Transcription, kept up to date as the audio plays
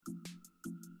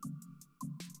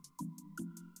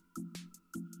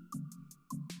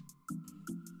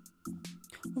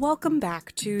Welcome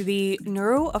back to the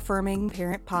Neuro-Affirming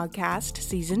Parent Podcast,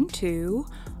 Season 2.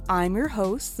 I'm your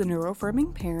host, the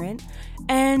Neuro-Affirming Parent,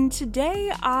 and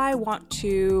today I want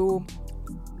to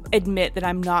admit that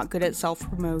I'm not good at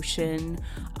self-promotion.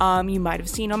 You might have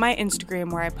seen on my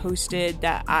Instagram where I posted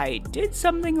that I did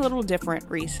something a little different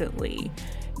recently,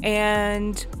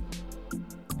 and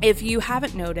if you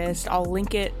haven't noticed, I'll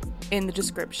link it in the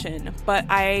description, but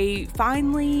I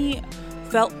finally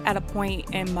felt at a point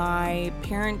in my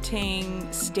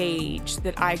parenting stage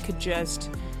that I could just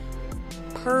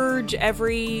purge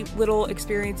every little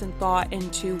experience and thought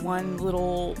into one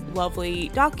little lovely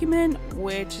document,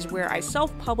 which is where I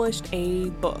self-published a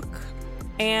book.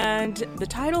 And the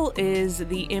title is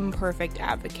The Imperfect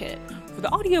Advocate. For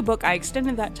the audiobook, I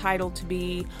extended that title to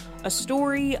be a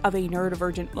story of a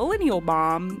neurodivergent millennial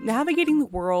mom navigating the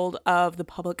world of the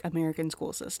public American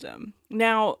school system.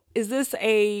 Now, is this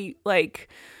an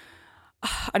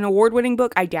award-winning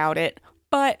book? I doubt it.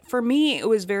 But for me, it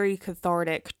was very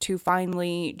cathartic to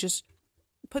finally just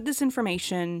put this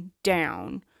information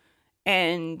down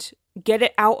and get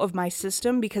it out of my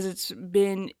system, because it's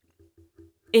been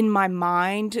in my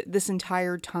mind this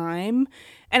entire time.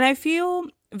 And I feel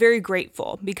very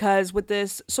grateful because with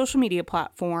this social media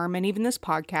platform and even this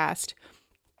podcast,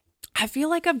 I feel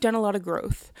like I've done a lot of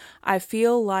growth. I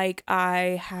feel like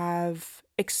I have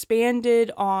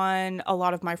expanded on a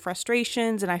lot of my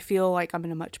frustrations, and I feel like I'm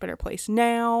in a much better place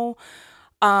now.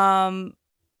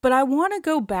 But I want to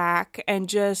go back and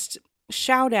just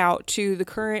shout out to the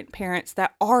current parents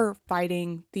that are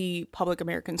fighting the public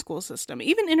American school system.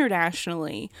 Even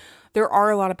internationally, there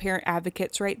are a lot of parent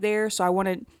advocates right there. So I want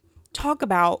to talk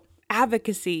about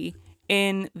advocacy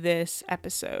in this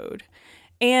episode.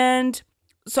 And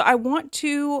so I want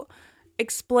to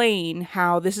explain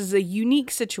how this is a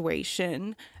unique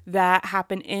situation that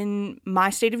happened in my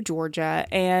state of Georgia.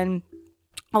 And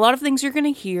a lot of things you're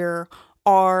going to hear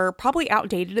are probably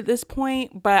outdated at this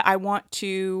point, but I want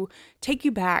to take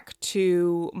you back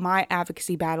to my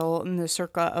advocacy battle in the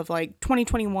circa of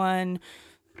 2021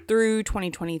 through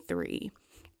 2023.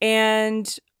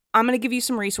 And I'm going to give you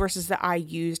some resources that I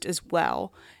used as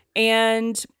well.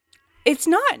 And it's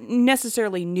not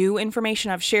necessarily new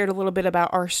information. I've shared a little bit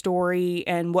about our story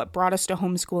and what brought us to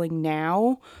homeschooling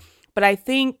now, but I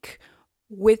think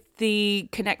with the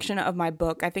connection of my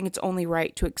book, I think it's only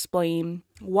right to explain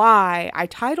why I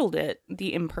titled it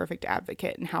The Imperfect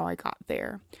Advocate and how I got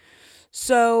there.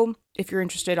 So if you're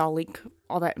interested, I'll link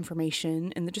all that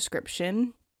information in the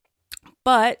description.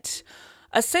 But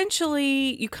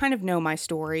essentially, you kind of know my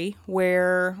story,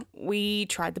 where we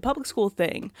tried the public school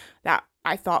thing that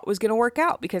I thought was going to work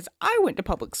out because I went to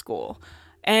public school.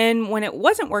 And when it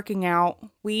wasn't working out,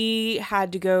 we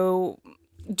had to go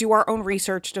do our own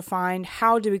research to find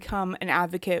how to become an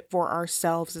advocate for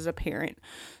ourselves as a parent.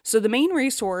 So the main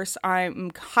resource I'm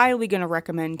highly going to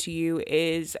recommend to you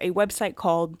is a website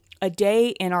called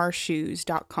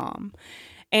adayinourshoes.com.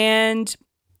 And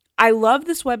I love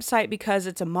this website because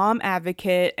it's a mom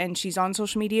advocate and she's on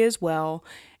social media as well.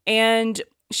 And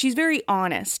she's very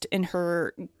honest in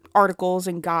her articles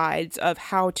and guides of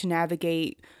how to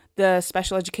navigate the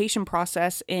special education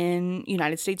process in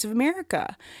United States of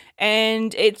America.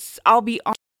 And I'll be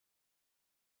honest,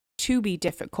 to be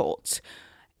difficult.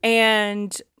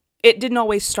 And it didn't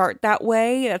always start that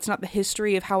way. That's not the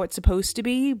history of how it's supposed to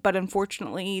be. But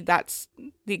unfortunately, that's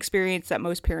the experience that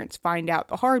most parents find out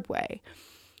the hard way.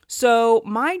 So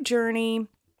my journey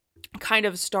kind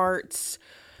of starts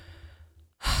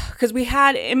because we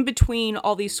had, in between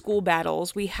all these school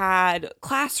battles, we had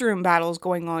classroom battles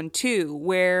going on too,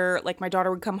 where my daughter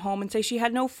would come home and say she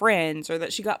had no friends or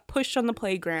that she got pushed on the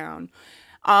playground.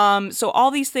 So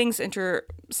all these things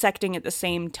intersecting at the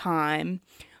same time.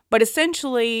 But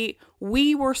essentially,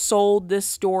 we were sold this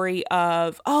story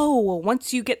of, oh, well,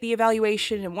 once you get the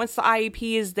evaluation and once the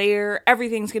IEP is there,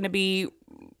 everything's going to be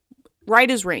right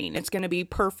as rain. It's going to be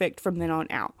perfect from then on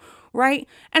out. Right?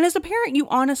 And as a parent, you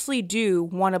honestly do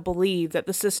want to believe that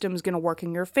the system is going to work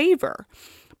in your favor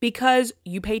because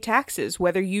you pay taxes,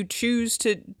 whether you choose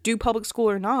to do public school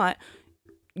or not.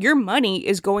 Your money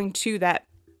is going to that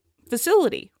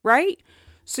facility, right?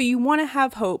 So you want to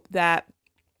have hope that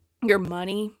your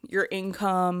money, your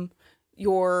income,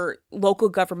 your local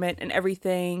government and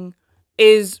everything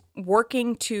is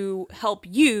working to help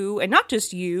you, and not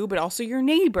just you, but also your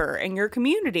neighbor and your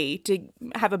community to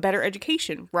have a better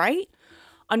education, right?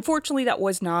 Unfortunately, that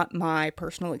was not my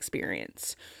personal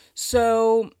experience.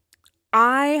 So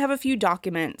I have a few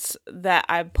documents that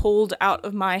I've pulled out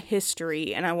of my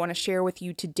history and I want to share with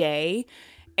you today.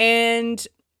 And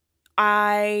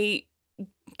I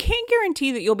can't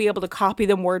guarantee that you'll be able to copy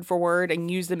them word for word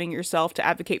and use them in yourself to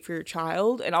advocate for your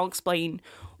child. And I'll explain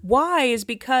why is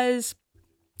because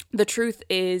the truth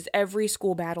is every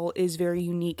school battle is very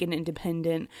unique and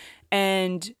independent.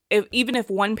 And even if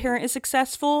one parent is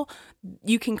successful,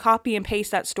 you can copy and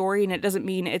paste that story, and it doesn't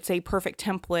mean it's a perfect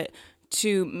template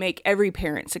to make every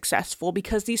parent successful,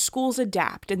 because these schools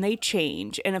adapt and they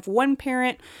change. And if one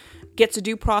parent gets a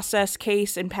due process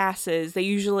case and passes, they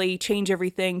usually change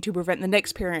everything to prevent the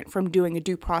next parent from doing a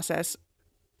due process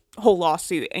whole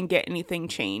lawsuit and get anything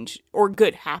changed or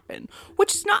good happen,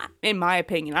 which is not, in my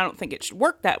opinion. I don't think it should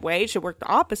work that way. It should work the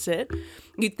opposite.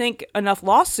 You'd think enough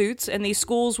lawsuits and these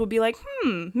schools would be like,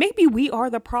 maybe we are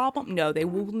the problem. No, they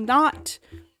will not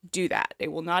do that. They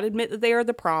will not admit that they are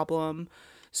the problem.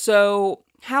 So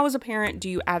how, as a parent, do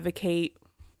you advocate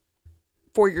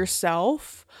for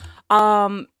yourself?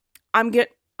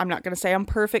 I'm not going to say I'm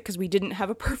perfect, because we didn't have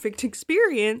a perfect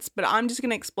experience, but I'm just going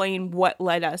to explain what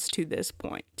led us to this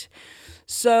point.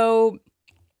 So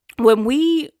when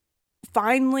we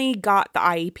finally got the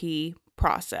IEP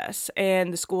process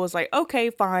and the school was like, okay,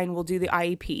 fine, we'll do the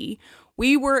IEP.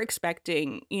 We were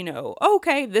expecting,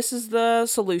 okay, this is the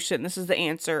solution. This is the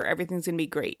answer. Everything's going to be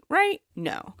great, right?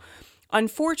 No.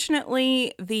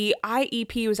 Unfortunately, the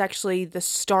IEP was actually the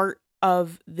start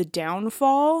of the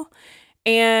downfall.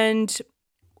 And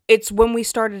it's when we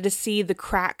started to see the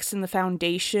cracks in the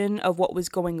foundation of what was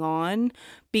going on,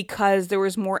 because there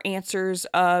was more answers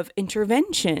of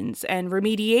interventions and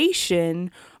remediation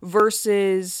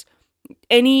versus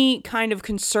any kind of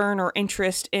concern or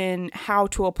interest in how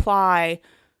to apply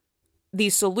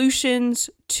these solutions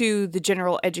to the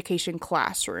general education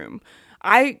classroom.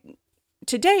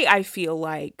 Today, I feel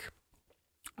like,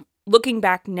 looking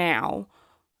back now,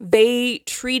 they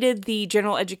treated the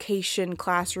general education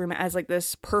classroom as like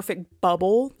this perfect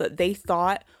bubble that they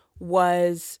thought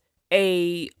was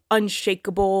a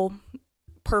unshakable,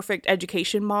 perfect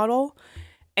education model.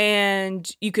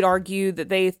 And you could argue that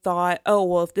they thought, oh,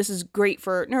 well, if this is great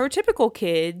for neurotypical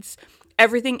kids,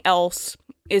 everything else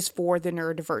is for the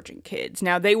neurodivergent kids.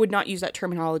 Now, they would not use that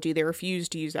terminology. They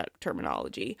refused to use that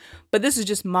terminology. But this is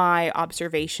just my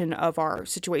observation of our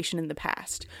situation in the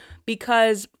past,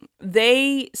 because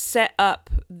they set up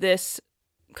this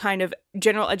kind of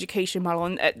general education model.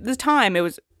 And at the time, it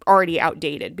was already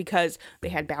outdated because they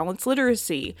had balanced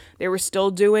literacy. They were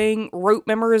still doing rote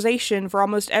memorization for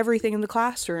almost everything in the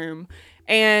classroom.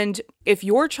 And if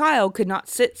your child could not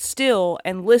sit still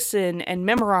and listen and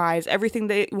memorize everything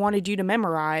they wanted you to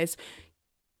memorize,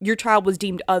 your child was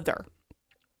deemed other.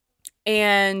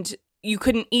 And you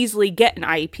couldn't easily get an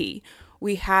IEP.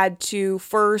 We had to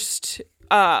first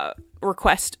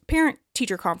request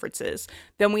parent-teacher conferences.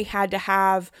 Then we had to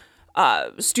have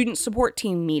student support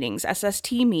team meetings,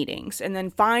 SST meetings. And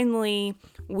then finally,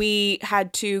 we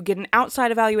had to get an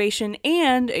outside evaluation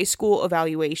and a school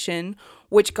evaluation,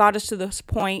 which got us to this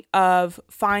point of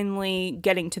finally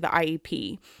getting to the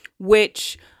IEP,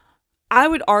 which I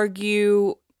would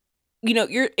argue,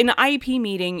 you're in an IEP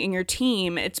meeting in your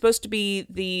team, it's supposed to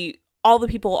be all the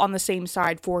people on the same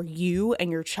side for you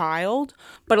and your child.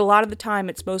 But a lot of the time,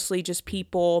 it's mostly just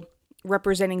people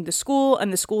representing the school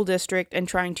and the school district and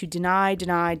trying to deny.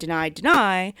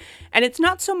 And it's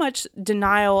not so much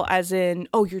denial as in,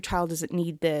 oh, your child doesn't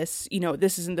need this,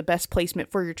 this isn't the best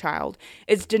placement for your child.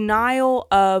 It's denial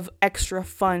of extra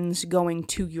funds going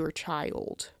to your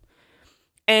child.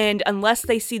 And unless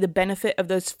they see the benefit of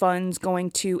those funds going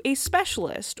to a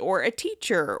specialist or a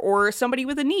teacher or somebody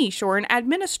with a niche or an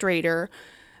administrator,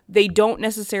 they don't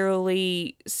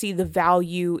necessarily see the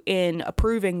value in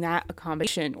approving that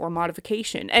accommodation or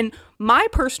modification. And my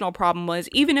personal problem was,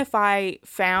 even if I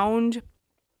found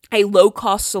a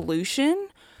low-cost solution,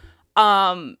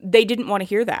 they didn't want to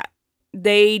hear that.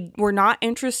 They were not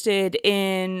interested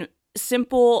in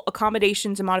simple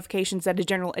accommodations and modifications that a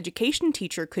general education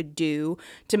teacher could do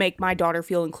to make my daughter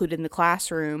feel included in the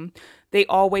classroom. They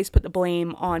always put the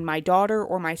blame on my daughter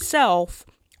or myself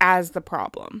as the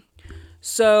problem.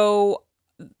 So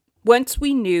once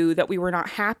we knew that we were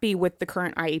not happy with the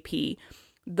current IEP,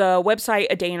 the website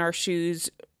A Day in Our Shoes,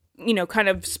 kind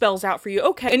of spells out for you,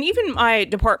 okay. And even my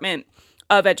Department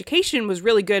of Education was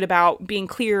really good about being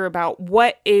clear about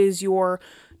what is your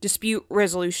dispute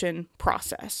resolution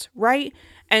process, right?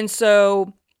 And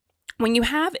so when you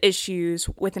have issues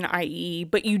with an IE,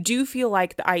 but you do feel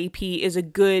like the IEP is a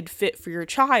good fit for your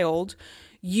child,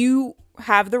 you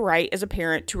have the right as a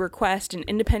parent to request an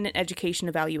independent education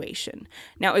evaluation.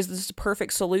 Now, is this a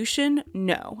perfect solution?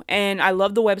 No. And I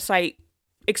love the website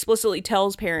explicitly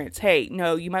tells parents, hey,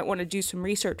 no, you might want to do some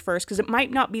research first because it might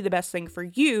not be the best thing for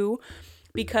you.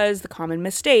 because the common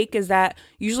mistake is that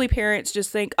usually parents just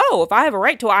think, oh, if I have a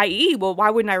right to IEE, well, why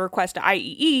wouldn't I request an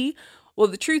IEE? Well,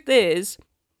 the truth is,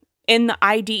 in the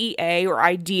IDEA or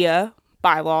IDEA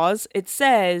bylaws, it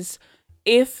says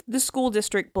if the school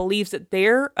district believes that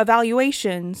their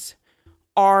evaluations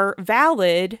are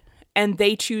valid and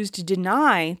they choose to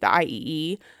deny the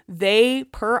IEE, they,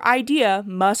 per IDEA,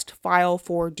 must file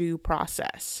for due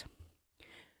process.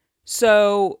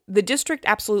 So the district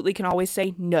absolutely can always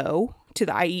say no to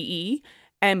the IEE,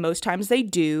 and most times they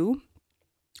do.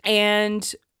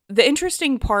 And the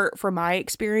interesting part from my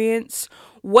experience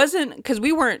wasn't because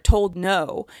we weren't told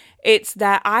no. It's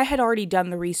that I had already done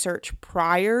the research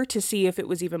prior to see if it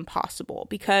was even possible,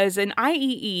 because an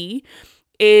IEE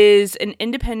is an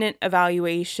independent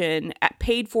evaluation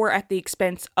paid for at the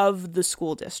expense of the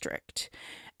school district.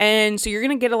 And so you're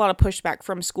going to get a lot of pushback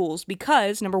from schools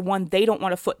because, number one, they don't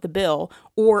want to foot the bill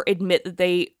or admit that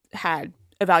they had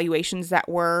evaluations that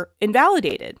were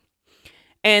invalidated.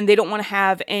 And they don't want to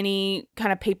have any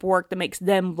kind of paperwork that makes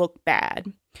them look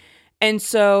bad. And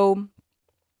so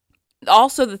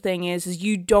also the thing is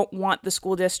you don't want the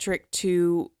school district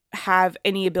to have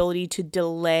any ability to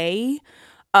delay.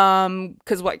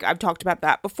 Because like I've talked about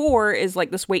that before is like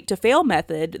this wait to fail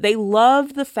method. They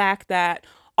love the fact that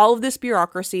all of this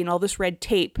bureaucracy and all this red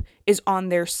tape is on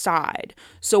their side.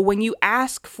 So when you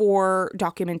ask for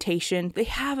documentation, they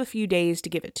have a few days to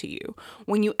give it to you.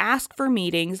 When you ask for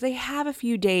meetings, they have a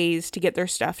few days to get their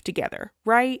stuff together,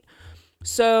 right?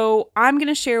 So I'm going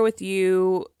to share with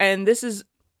you, and this is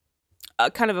a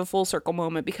kind of a full circle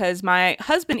moment because my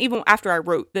husband, even after I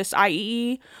wrote this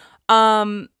IE,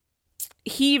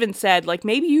 he even said, like,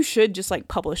 maybe you should just like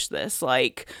publish this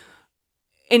like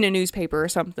in a newspaper or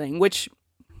something, which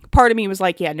part of me was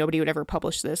like, yeah, nobody would ever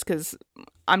publish this because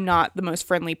I'm not the most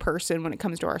friendly person when it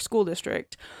comes to our school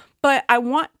district. But I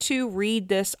want to read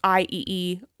this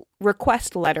IEE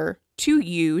request letter to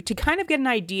you to kind of get an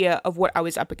idea of what I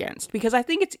was up against, because I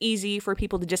think it's easy for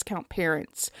people to discount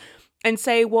parents and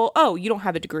say, well, oh, you don't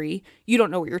have a degree, you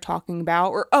don't know what you're talking about,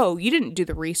 or oh, you didn't do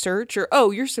the research, or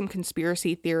oh, you're some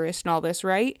conspiracy theorist and all this,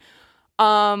 right?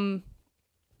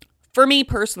 For me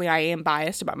personally, I am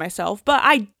biased about myself, but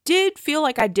I did feel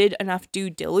like I did enough due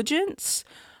diligence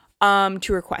to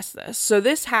request this. So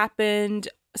this happened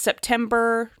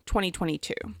September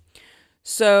 2022.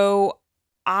 So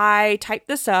I typed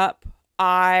this up,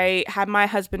 I had my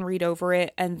husband read over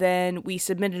it, and then we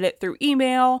submitted it through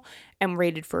email and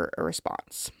waited for a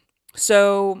response.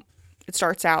 So it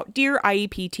starts out, Dear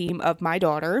IEP team of my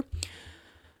daughter,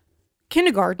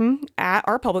 kindergarten at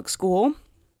our public school.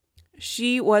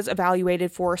 She was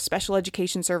evaluated for special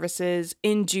education services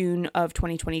in June of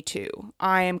 2022.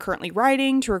 I am currently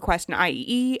writing to request an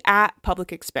IEE at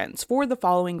public expense for the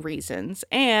following reasons,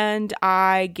 and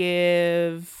I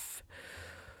give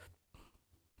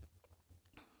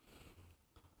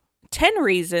 10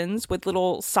 reasons with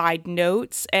little side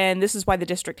notes, and this is why the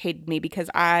district hated me, because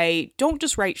I don't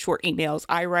just write short emails,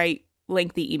 I write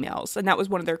lengthy emails, and that was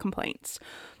one of their complaints.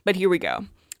 But here we go.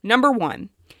 Number 1.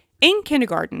 In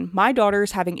kindergarten, my daughter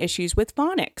is having issues with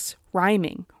phonics,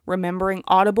 rhyming, remembering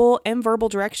audible and verbal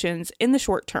directions in the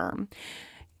short term,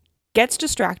 gets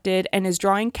distracted and is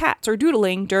drawing cats or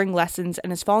doodling during lessons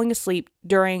and is falling asleep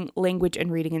during language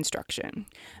and reading instruction.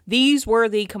 These were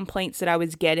the complaints that I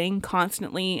was getting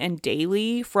constantly and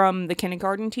daily from the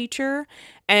kindergarten teacher.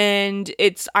 And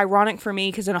it's ironic for me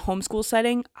because in a homeschool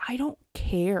setting, I don't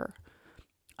care.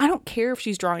 I don't care if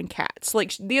she's drawing cats.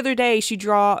 Like the other day, she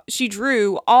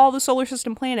drew all the solar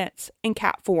system planets in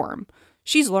cat form.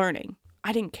 She's learning.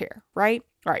 I didn't care, right?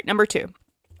 All right, number 2.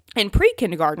 In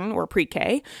pre-kindergarten or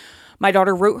pre-K, my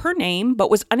daughter wrote her name but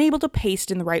was unable to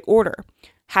paste in the right order.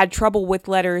 Had trouble with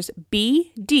letters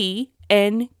B, D,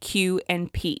 N, Q,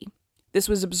 and P. This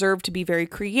was observed to be very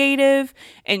creative,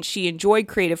 and she enjoyed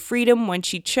creative freedom when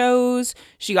she chose.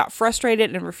 She got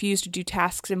frustrated and refused to do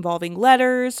tasks involving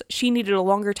letters. She needed a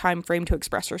longer time frame to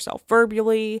express herself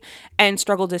verbally and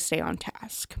struggled to stay on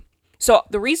task. So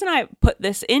the reason I put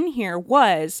this in here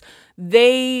was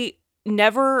they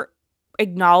never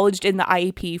acknowledged in the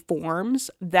IEP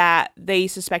forms that they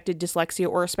suspected dyslexia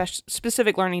or a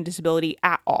specific learning disability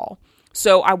at all.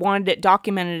 So I wanted it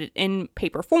documented in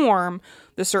paper form,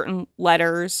 the certain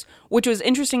letters, which was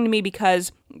interesting to me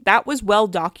because that was well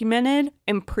documented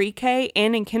in pre-K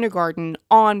and in kindergarten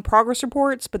on progress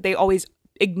reports, but they always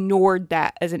ignored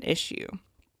that as an issue.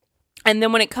 And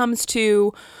then when it comes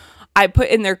to, I put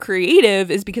in their creative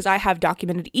is because I have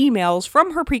documented emails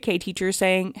from her pre-K teacher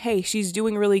saying, hey, she's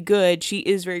doing really good. She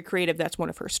is very creative. That's one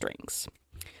of her strengths.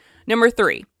 Number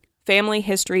 3, family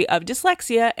history of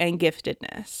dyslexia and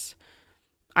giftedness.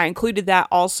 I included that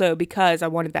also because I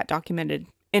wanted that documented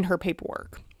in her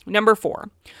paperwork. Number 4,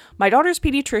 my daughter's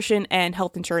pediatrician and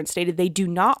health insurance stated they do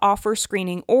not offer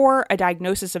screening or a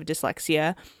diagnosis of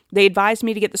dyslexia. They advised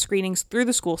me to get the screenings through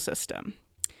the school system.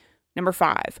 Number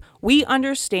 5, we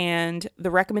understand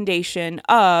the recommendation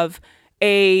of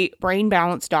a brain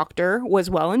balance doctor was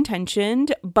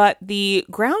well-intentioned, but the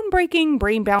groundbreaking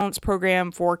brain balance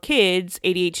program for kids,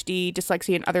 ADHD,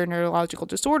 dyslexia, and other neurological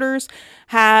disorders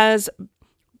has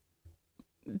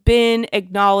been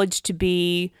acknowledged to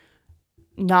be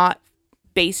not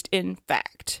based in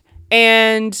fact.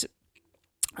 And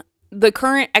the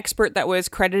current expert that was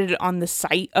credited on the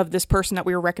site of this person that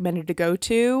we were recommended to go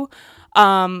to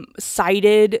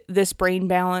cited this brain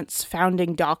balance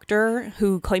founding doctor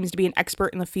who claims to be an expert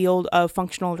in the field of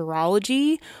functional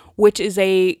neurology, which is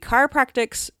a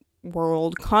chiropractic's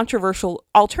world controversial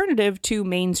alternative to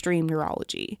mainstream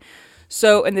neurology.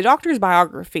 So in the doctor's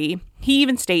biography, he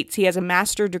even states he has a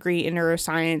master's degree in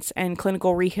neuroscience and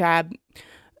clinical rehab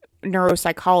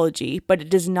neuropsychology, but it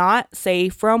does not say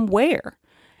from where.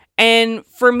 And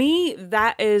for me,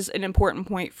 that is an important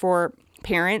point for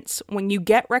parents. When you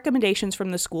get recommendations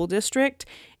from the school district,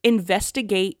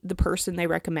 investigate the person they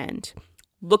recommend.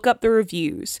 Look up the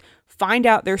reviews. Find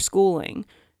out their schooling.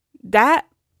 That,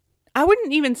 I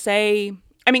wouldn't even say,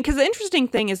 because the interesting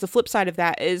thing is the flip side of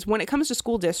that is when it comes to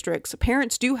school districts,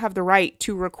 parents do have the right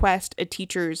to request a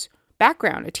teacher's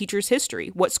background, a teacher's history.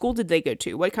 What school did they go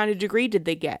to? What kind of degree did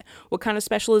they get? What kind of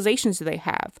specializations do they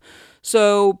have?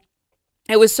 So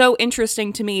it was so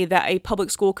interesting to me that a public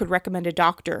school could recommend a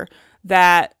doctor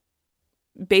that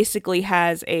basically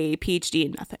has a PhD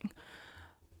in nothing.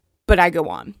 But I go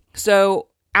on. So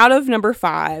out of number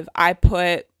 5, I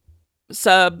put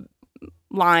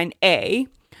subline A.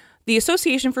 The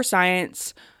Association for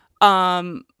Science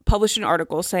published an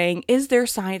article saying, is there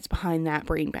science behind that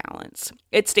brain balance?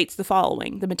 It states the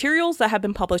following: the materials that have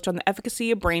been published on the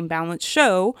efficacy of brain balance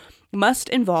show must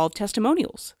involve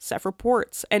testimonials,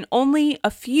 self-reports, and only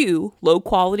a few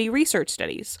low-quality research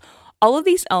studies. All of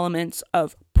these elements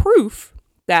of proof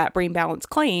that brain balance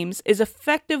claims is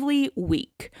effectively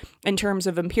weak in terms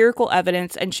of empirical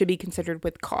evidence and should be considered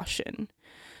with caution.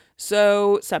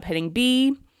 So, subheading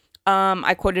B,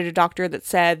 I quoted a doctor that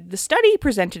said, the study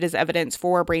presented as evidence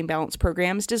for brain balance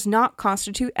programs does not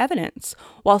constitute evidence.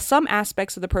 While some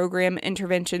aspects of the program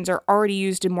interventions are already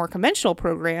used in more conventional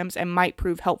programs and might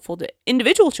prove helpful to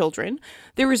individual children,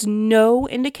 there is no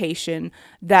indication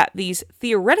that these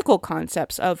theoretical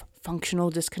concepts of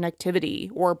functional disconnectivity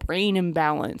or brain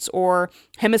imbalance or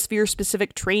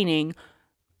hemisphere-specific training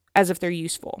as if they're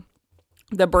useful.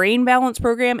 The brain balance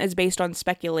program is based on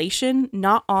speculation,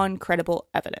 not on credible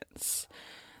evidence.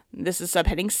 This is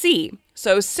subheading C.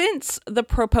 So since the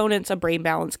proponents of brain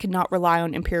balance cannot rely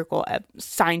on empirical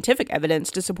scientific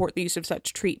evidence to support the use of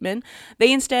such treatment,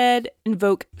 they instead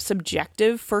invoke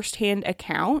subjective firsthand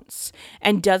accounts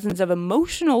and dozens of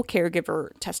emotional caregiver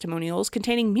testimonials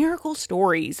containing miracle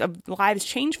stories of lives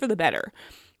changed for the better.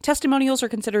 Testimonials are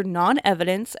considered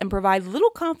non-evidence and provide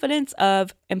little confidence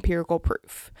of empirical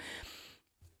proof.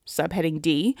 Subheading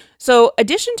D. So,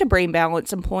 addition to brain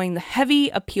balance employing the heavy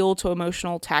appeal to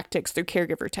emotional tactics through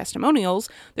caregiver testimonials,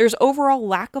 there's overall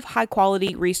lack of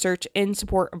high-quality research in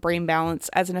support of brain balance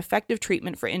as an effective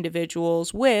treatment for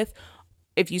individuals with,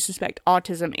 if you suspect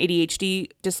autism, ADHD,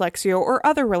 dyslexia, or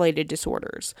other related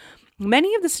disorders.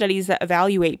 Many of the studies that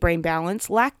evaluate brain balance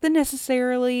lack the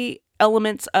necessarily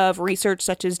elements of research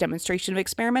such as demonstration of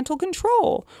experimental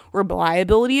control,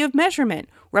 reliability of measurement,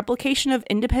 replication of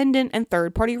independent and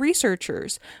third-party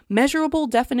researchers, measurable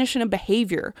definition of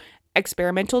behavior,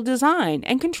 experimental design,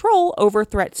 and control over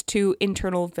threats to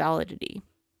internal validity.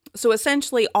 So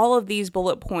essentially, all of these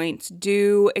bullet points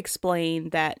do explain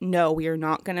that no, we are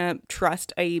not going to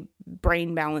trust a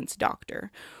brain balance doctor,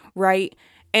 right?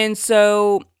 And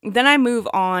so then I move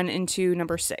on into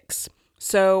number 6.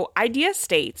 So IDEA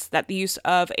states that the use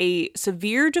of a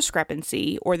severe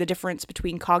discrepancy, or the difference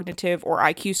between cognitive or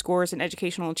IQ scores and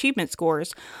educational achievement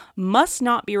scores, must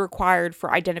not be required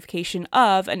for identification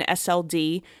of an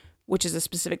SLD, which is a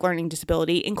specific learning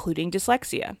disability, including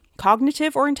dyslexia.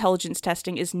 Cognitive or intelligence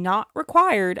testing is not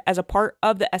required as a part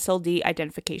of the SLD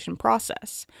identification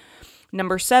process.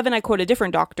 Number 7, I quote a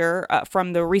different doctor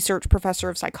from the research professor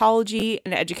of psychology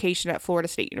and education at Florida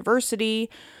State University,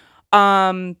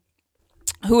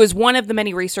 who is one of the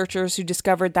many researchers who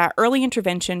discovered that early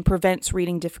intervention prevents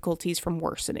reading difficulties from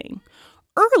worsening.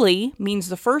 Early means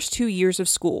the first 2 years of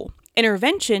school.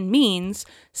 Intervention means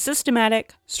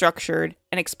systematic, structured,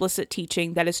 and explicit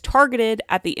teaching that is targeted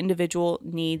at the individual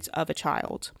needs of a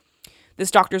child.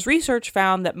 This doctor's research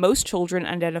found that most children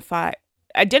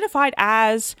identified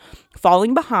as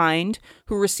falling behind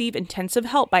who receive intensive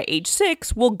help by age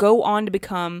 6 will go on to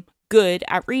become good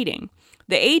at reading.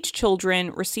 The age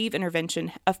children receive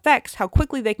intervention affects how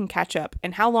quickly they can catch up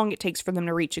and how long it takes for them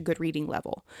to reach a good reading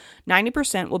level.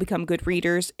 90% will become good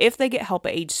readers if they get help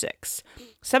at age 6.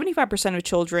 75% of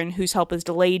children whose help is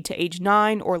delayed to age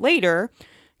 9 or later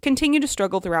continue to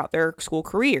struggle throughout their school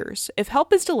careers. If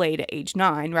help is delayed at age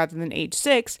 9 rather than age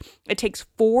 6, it takes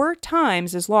 4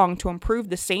 times as long to improve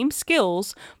the same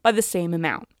skills by the same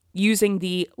amount. Using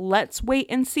the let's wait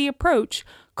and see approach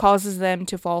causes them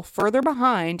to fall further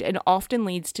behind and often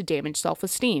leads to damaged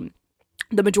self-esteem.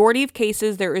 The majority of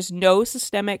cases, there is no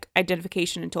systemic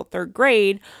identification until 3rd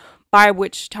grade, by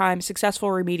which time successful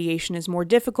remediation is more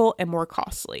difficult and more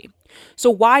costly. So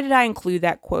why did I include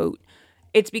that quote?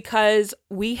 It's because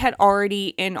we had already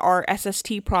in our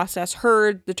SST process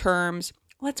heard the terms,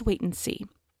 let's wait and see.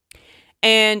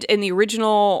 And in the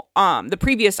original, the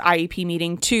previous IEP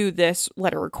meeting to this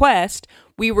letter request,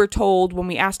 we were told when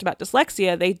we asked about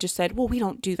dyslexia, they just said, well, we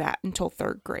don't do that until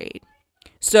 3rd grade.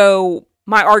 So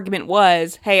my argument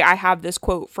was, hey, I have this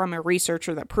quote from a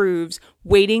researcher that proves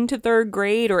waiting to 3rd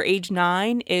grade or age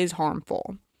 9 is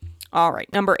harmful. All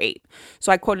right, number 8.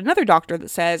 So I quote another doctor that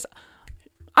says,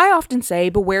 I often say,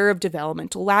 beware of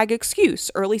developmental lag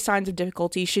excuse. Early signs of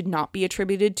difficulty should not be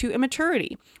attributed to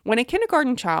immaturity. When a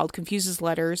kindergarten child confuses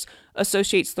letters,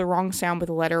 associates the wrong sound with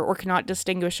a letter, or cannot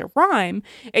distinguish a rhyme,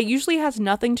 it usually has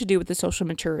nothing to do with the social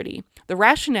maturity. The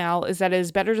rationale is that it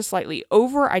is better to slightly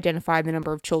over-identify the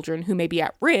number of children who may be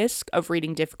at risk of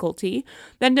reading difficulty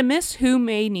than to miss who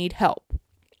may need help.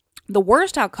 The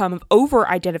worst outcome of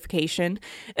over-identification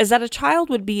is that a child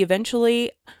would be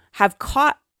eventually have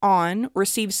caught on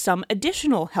receives some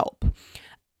additional help.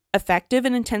 Effective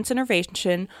and intense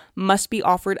intervention must be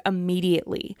offered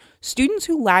immediately. Students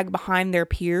who lag behind their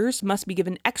peers must be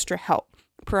given extra help,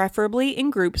 preferably in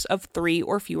groups of 3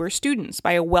 or fewer students,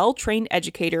 by a well-trained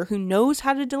educator who knows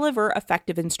how to deliver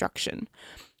effective instruction.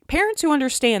 Parents who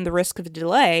understand the risk of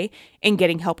delay in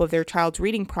getting help of their child's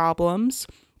reading problems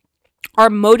are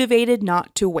motivated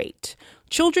not to wait.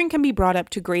 Children can be brought up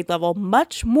to grade level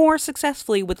much more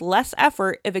successfully with less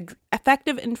effort if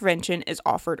effective intervention is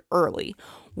offered early.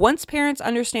 Once parents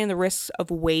understand the risks of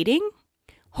waiting,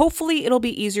 hopefully it'll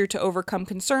be easier to overcome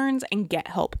concerns and get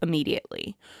help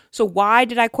immediately. So why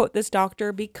did I quote this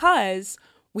doctor? Because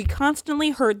we constantly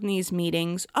heard in these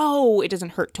meetings, oh, it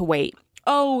doesn't hurt to wait.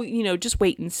 Oh, just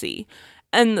wait and see.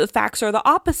 And the facts are the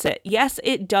opposite. Yes,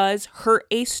 it does hurt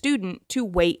a student to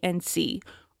wait and see.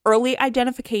 Early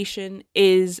identification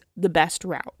is the best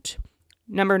route.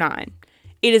 Number 9,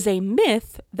 it is a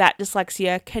myth that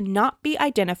dyslexia cannot be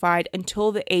identified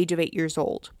until the age of 8 years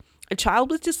old. A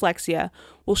child with dyslexia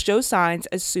will show signs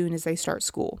as soon as they start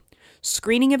school.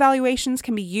 Screening evaluations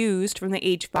can be used from the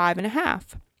age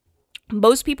 5.5.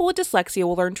 Most people with dyslexia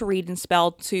will learn to read and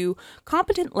spell to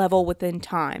competent level within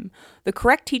time. The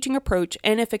correct teaching approach,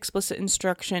 and if explicit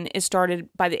instruction, is started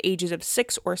by the ages of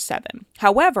 6 or 7.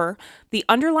 However, the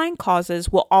underlying causes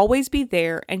will always be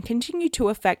there and continue to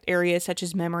affect areas such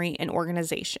as memory and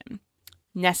organization.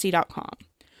 Nessie.com.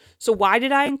 So why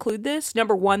did I include this?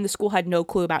 Number 1, the school had no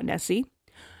clue about Nessie.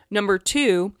 Number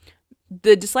 2,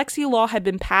 the dyslexia law had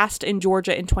been passed in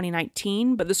Georgia in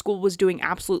 2019, but the school was doing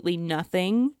absolutely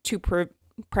nothing to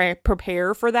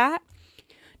prepare for that.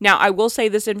 Now, I will say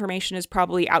this information is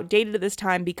probably outdated at this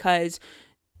time because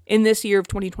in this year of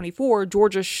 2024,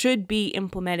 Georgia should be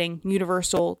implementing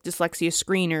universal dyslexia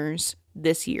screeners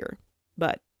this year,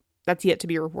 but that's yet to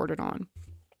be reported on.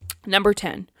 Number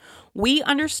 10, we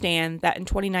understand that in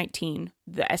 2019,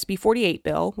 the SB 48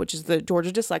 bill, which is the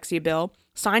Georgia dyslexia bill,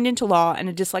 signed into law and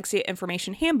a dyslexia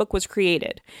information handbook was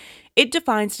created. It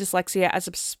defines dyslexia as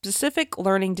a specific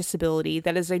learning disability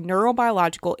that is a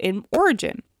neurobiological in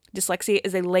origin. Dyslexia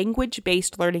is a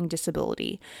language-based learning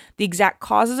disability. The exact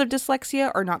causes of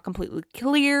dyslexia are not completely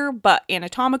clear, but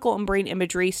anatomical and brain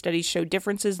imagery studies show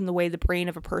differences in the way the brain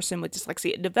of a person with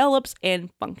dyslexia develops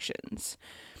and functions,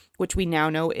 which we now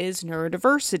know is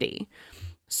neurodiversity.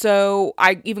 So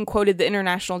I even quoted the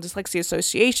International Dyslexia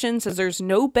Association, says there's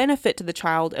no benefit to the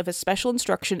child if a special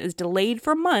instruction is delayed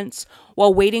for months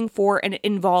while waiting for an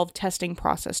involved testing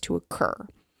process to occur.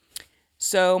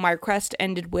 So my request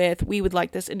ended with, we would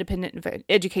like this independent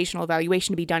educational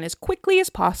evaluation to be done as quickly as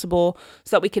possible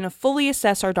so that we can fully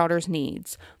assess our daughter's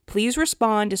needs. Please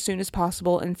respond as soon as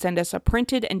possible and send us a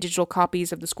printed and digital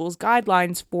copies of the school's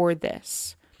guidelines for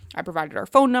this. I provided our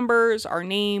phone numbers, our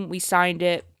name, we signed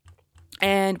it,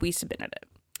 and we submitted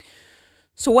it.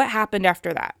 So what happened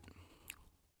after that?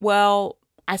 Well,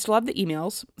 I still have the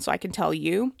emails, so I can tell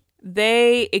you.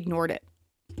 They ignored it.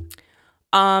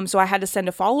 So I had to send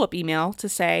a follow-up email to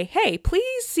say, hey,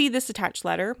 please see this attached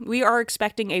letter. We are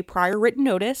expecting a prior written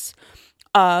notice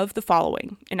of the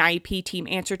following: an IEP team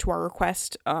answer to our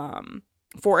request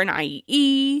for an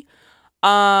IEE,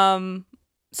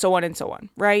 so on and so on,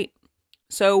 right?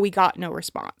 So we got no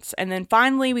response. And then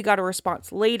finally we got a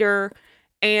response later,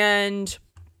 and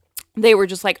they were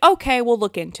just like, okay, we'll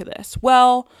look into this.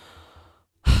 Well,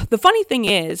 the funny thing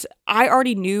is, I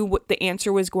already knew what the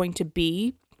answer was going to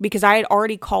be because I had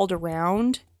already called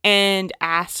around and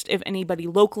asked if anybody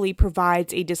locally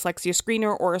provides a dyslexia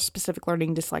screener or a specific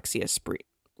learning dyslexia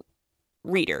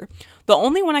reader. The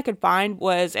only one I could find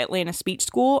was Atlanta Speech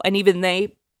School, and even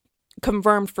they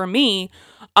confirmed for me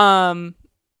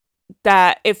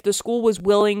that if the school was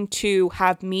willing to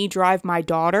have me drive my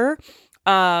daughter,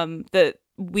 that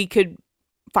we could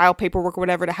file paperwork or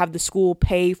whatever to have the school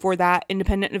pay for that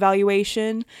independent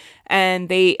evaluation. And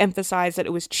they emphasized that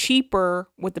it was cheaper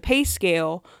with the pay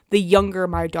scale the younger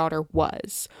my daughter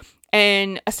was.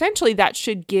 And essentially that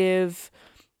should give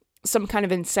some kind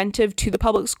of incentive to the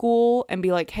public school and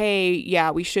be like, hey,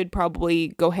 yeah, we should probably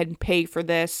go ahead and pay for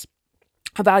this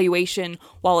evaluation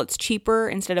while it's cheaper,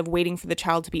 instead of waiting for the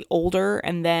child to be older.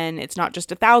 And then it's not just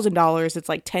 $1,000, it's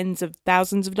like tens of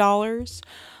thousands of dollars.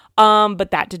 But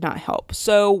that did not help.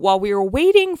 So while we were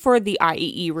waiting for the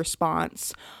IEE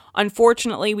response,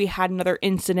 unfortunately, we had another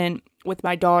incident with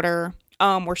my daughter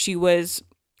where she was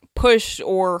pushed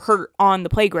or hurt on the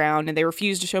playground, and they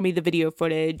refused to show me the video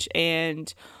footage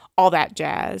and all that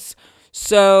jazz.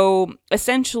 So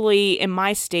essentially, in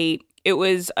my state, it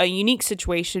was a unique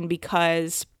situation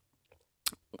because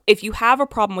if you have a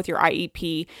problem with your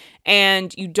IEP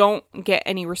and you don't get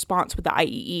any response with the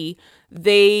IEE,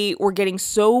 they were getting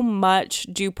so much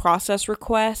due process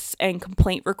requests and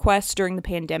complaint requests during the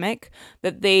pandemic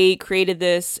that they created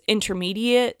this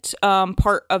intermediate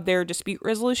part of their dispute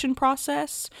resolution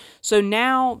process. So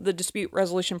now the dispute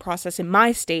resolution process in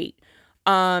my state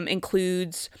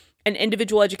includes an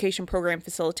individual education program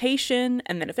facilitation,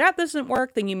 and then if that doesn't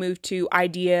work, then you move to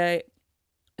IDEA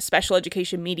special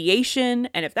education mediation,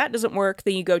 and if that doesn't work,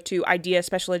 then you go to IDEA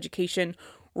special education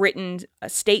written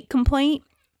state complaint.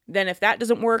 Then if that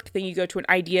doesn't work, then you go to an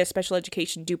IDEA special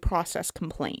education due process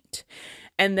complaint.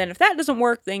 And then if that doesn't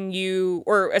work, then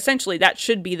or essentially that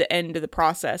should be the end of the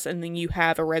process, and then you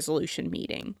have a resolution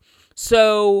meeting.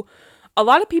 So a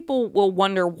lot of people will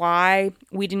wonder why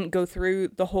we didn't go through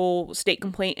the whole state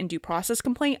complaint and due process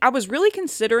complaint. I was really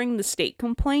considering the state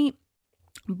complaint,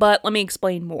 but let me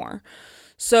explain more.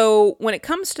 So when it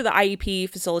comes to the IEP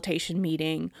facilitation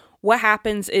meeting, what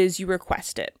happens is you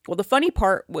request it. Well, the funny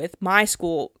part with my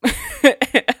school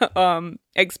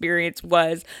experience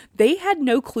was they had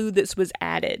no clue this was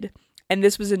added. And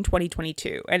this was in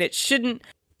 2022. And it shouldn't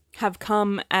have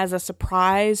come as a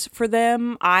surprise for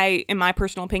them. In my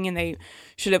personal opinion, they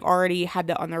should have already had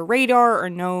that on their radar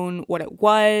or known what it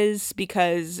was,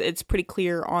 because it's pretty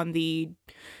clear on the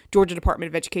Georgia Department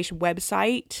of Education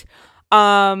website.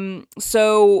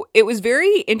 So it was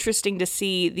very interesting to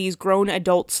see these grown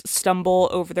adults stumble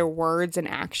over their words and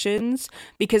actions,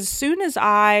 because as soon as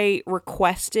I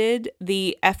requested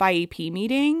the FIEP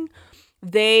meeting,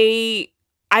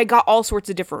 I got all sorts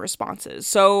of different responses.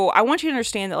 So I want you to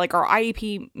understand that like our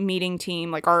IEP meeting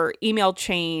team, like our email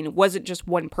chain wasn't just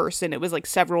one person. It was like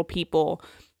several people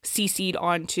CC'd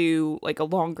onto like a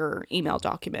longer email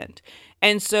document.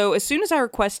 And so as soon as I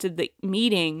requested the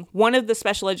meeting, one of the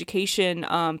special education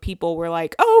people were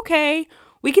like, oh, okay,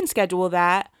 we can schedule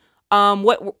that.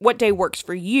 What day works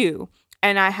for you?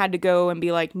 And I had to go and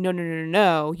be like,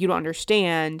 no, you don't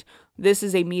understand. This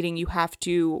is a meeting you have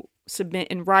to submit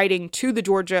in writing to the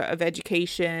Georgia of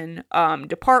Education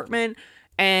department,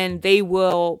 and they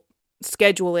will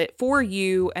schedule it for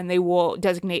you, and they will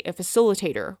designate a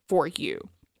facilitator for you.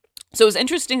 So it was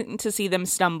interesting to see them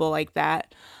stumble like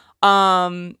that.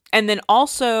 And then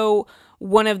also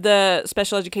one of the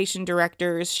special education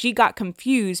directors, she got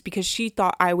confused because she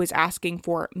thought I was asking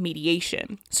for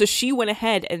mediation. So she went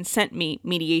ahead and sent me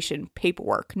mediation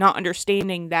paperwork, not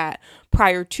understanding that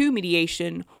prior to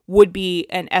mediation would be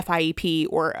an FIEP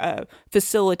or a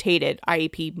facilitated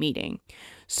IEP meeting.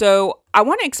 So I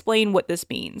want to explain what this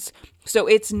means. So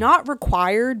it's not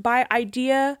required by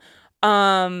IDEA,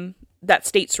 that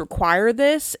states require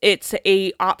this. It's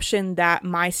a option that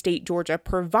my state, Georgia,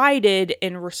 provided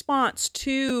in response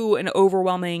to an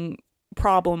overwhelming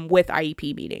problem with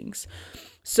IEP meetings.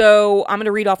 So I'm going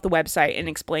to read off the website and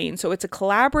explain. So it's a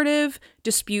collaborative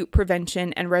dispute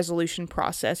prevention and resolution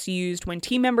process used when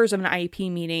team members of an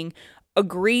IEP meeting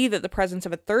agree that the presence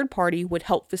of a third party would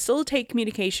help facilitate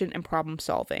communication and problem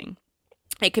solving.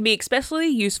 It can be especially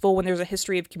useful when there's a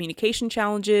history of communication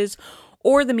challenges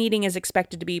or the meeting is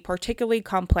expected to be particularly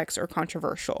complex or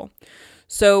controversial.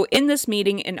 So in this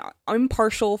meeting, an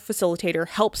impartial facilitator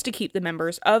helps to keep the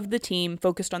members of the team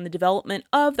focused on the development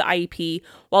of the IEP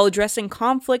while addressing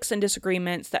conflicts and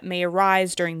disagreements that may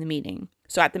arise during the meeting.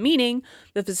 So at the meeting,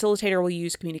 the facilitator will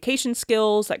use communication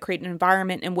skills that create an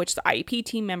environment in which the IEP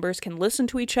team members can listen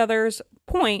to each other's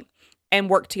point and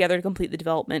work together to complete the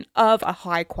development of a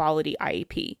high-quality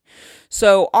IEP.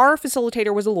 So our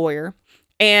facilitator was a lawyer,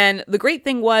 and the great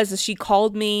thing was is she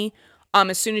called me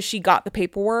as soon as she got the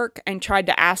paperwork and tried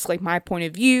to ask like my point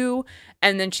of view.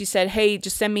 And then she said, hey,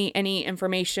 just send me any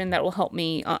information that will help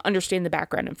me understand the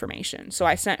background information. So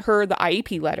I sent her the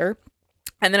IEP letter.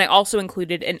 And then I also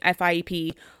included an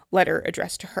FIEP letter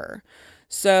addressed to her.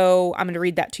 So I'm going to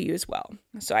read that to you as well.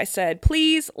 So I said,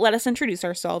 please let us introduce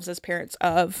ourselves as parents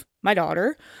of my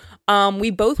daughter.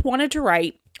 We both wanted to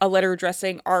write a letter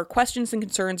addressing our questions and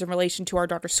concerns in relation to our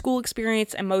daughter's school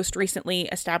experience and most recently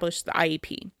established the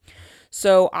IEP.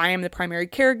 So I am the primary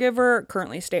caregiver,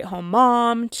 currently a stay-at-home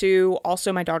mom to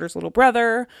also my daughter's little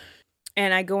brother.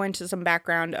 And I go into some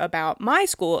background about my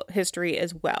school history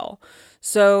as well.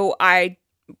 So I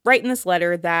write in this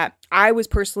letter that I was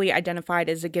personally identified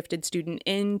as a gifted student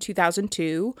in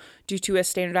 2002 due to a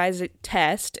standardized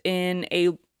test in a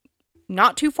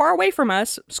not too far away from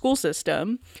us school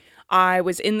system. I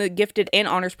was in the gifted and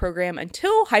honors program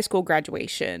until high school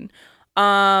graduation.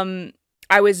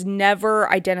 I was never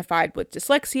identified with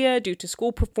dyslexia due to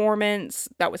school performance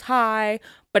that was high,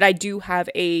 but I do have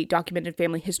a documented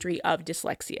family history of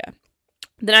dyslexia.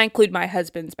 Then I include my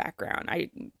husband's background.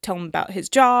 I tell him about his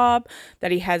job,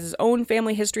 that he has his own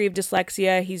family history of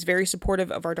dyslexia. He's very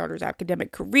supportive of our daughter's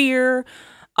academic career.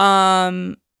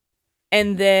 And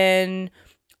then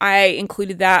I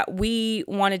included that we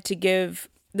wanted to give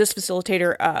this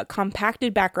facilitator a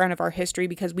compacted background of our history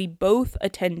because we both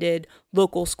attended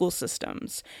local school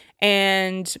systems.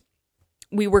 And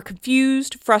we were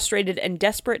confused, frustrated, and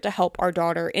desperate to help our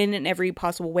daughter in every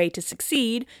possible way to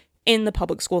succeed in the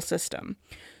public school system.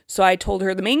 So I told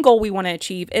her the main goal we want to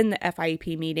achieve in the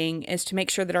FIEP meeting is to make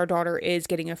sure that our daughter is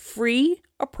getting a free,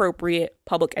 appropriate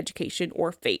public education,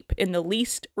 or FAPE, in the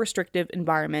least restrictive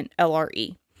environment,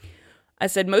 LRE. I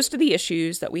said most of the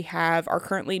issues that we have are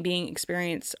currently being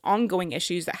experienced ongoing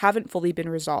issues that haven't fully been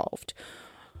resolved.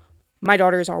 My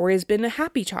daughter has always been a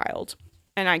happy child.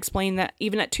 And I explained that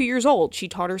even at 2 years old, she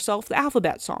taught herself the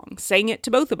alphabet song, sang it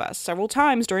to both of us several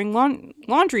times during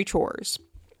laundry chores.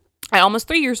 At almost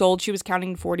 3 years old, she was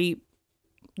counting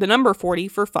the number 40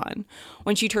 for fun.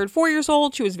 When she turned 4 years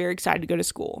old, she was very excited to go to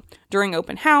school. During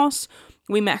open house,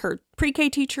 we met her pre-K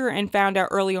teacher and found out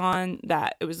early on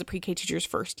that it was the pre-K teacher's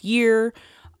first year.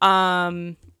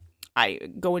 I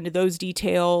go into those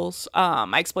details.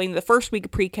 I explained the first week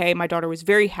of pre-K, my daughter was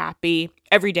very happy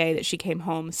every day that she came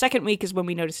home. The second week is when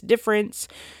we noticed a difference.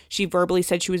 She verbally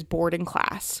said she was bored in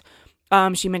class.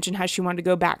 She mentioned how she wanted to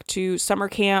go back to summer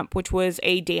camp, which was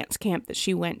a dance camp that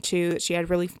she went to, that she had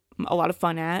really a lot of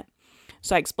fun at.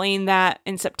 So I explained that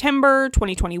in September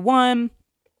 2021,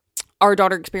 our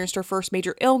daughter experienced her first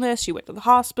major illness. She went to the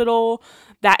hospital.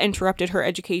 That interrupted her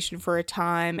education for a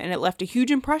time, and it left a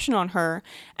huge impression on her,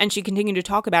 and she continued to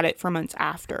talk about it for months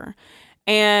after.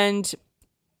 And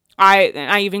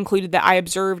I even included that I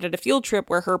observed at a field trip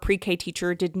where her pre-K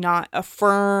teacher did not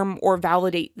affirm or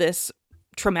validate this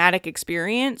traumatic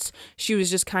experience. She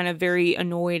was just kind of very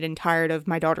annoyed and tired of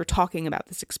my daughter talking about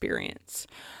this experience.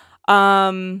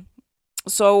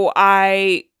 So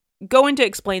I go in to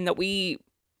explain that we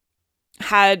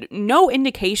had no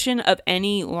indication of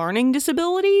any learning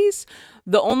disabilities.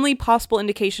 The only possible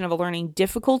indication of a learning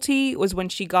difficulty was when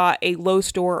she got a low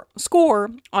score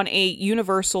on a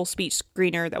universal speech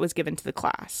screener that was given to the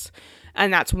class.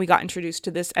 And that's when we got introduced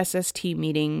to this SST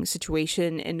meeting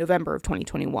situation in November of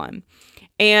 2021.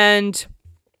 And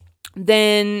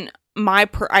then I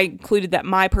included that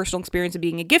my personal experience of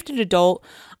being a gifted adult,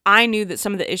 I knew that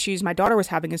some of the issues my daughter was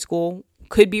having in school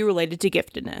could be related to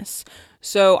giftedness.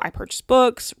 So I purchased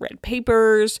books, read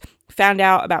papers, found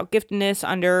out about giftedness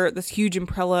under this huge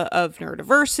umbrella of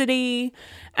neurodiversity,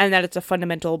 and that it's a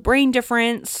fundamental brain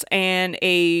difference and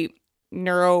a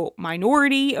neuro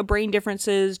minority of brain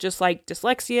differences, just like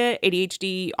dyslexia,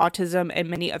 ADHD, autism, and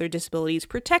many other disabilities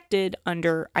protected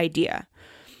under IDEA.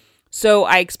 So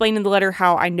I explained in the letter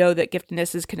how I know that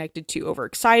giftedness is connected to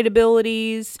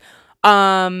overexcitabilities,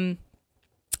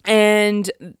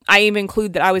 and I even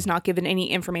include that I was not given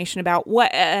any information about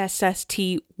what SST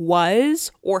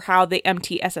was or how the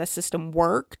MTSS system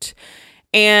worked.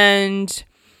 And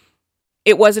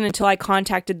it wasn't until I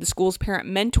contacted the school's parent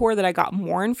mentor that I got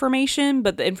more information,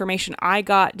 but the information I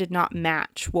got did not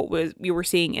match what we were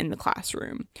seeing in the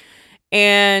classroom.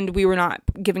 And we were not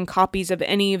given copies of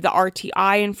any of the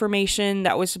RTI information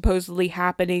that was supposedly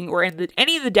happening, or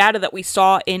any of the data that we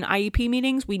saw in IEP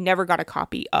meetings, we never got a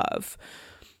copy of.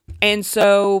 And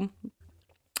so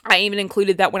I even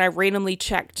included that when I randomly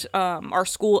checked our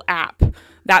school app,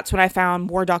 that's when I found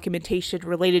more documentation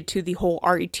related to the whole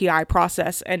RTI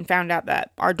process, and found out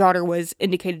that our daughter was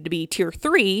indicated to be tier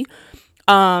 3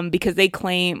 because they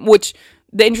claim, which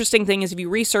the interesting thing is if you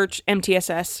research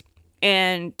MTSS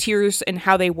and tiers and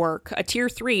how they work, a tier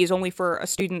 3 is only for a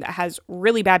student that has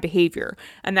really bad behavior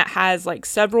and that has like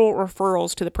several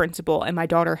referrals to the principal, and my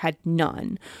daughter had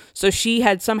none. So she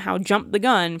had somehow jumped the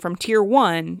gun from tier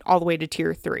 1 all the way to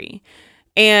tier 3.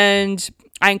 And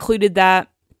I included that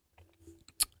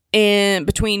in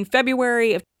between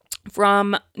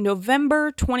from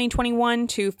November 2021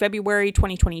 to February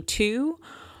 2022,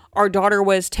 our daughter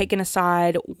was taken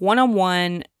aside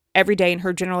one-on-one every day in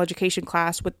her general education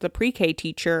class with the pre-K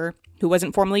teacher, who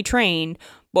wasn't formally trained,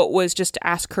 but was just to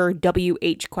ask her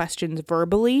WH questions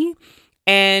verbally.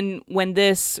 And when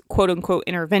this quote-unquote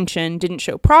intervention didn't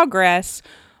show progress,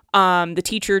 the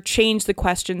teacher changed the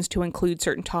questions to include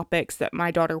certain topics that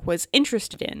my daughter was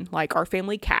interested in, like our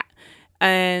family cat.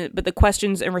 But the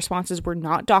questions and responses were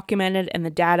not documented, and the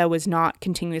data was not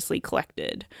continuously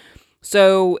collected.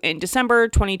 So in December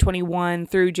 2021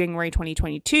 through January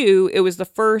 2022, it was the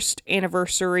first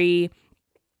anniversary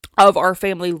of our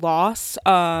family loss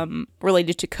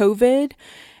related to COVID.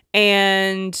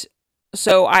 And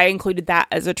so I included that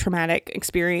as a traumatic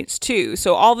experience too.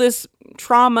 So all this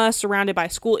trauma surrounded by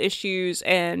school issues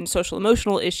and social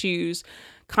emotional issues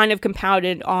kind of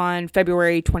compounded on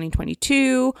February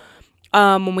 2022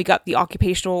 when we got the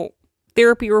occupational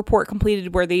therapy report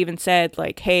completed, where they even said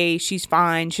like, hey, she's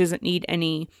fine, she doesn't need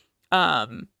any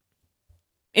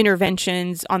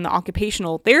interventions on the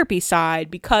occupational therapy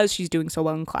side because she's doing so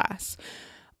well in class.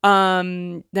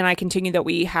 Then I continued that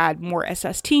we had more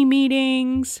SST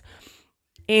meetings,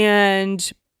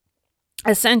 and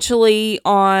essentially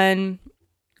on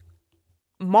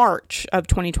March of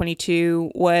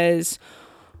 2022 was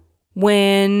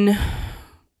when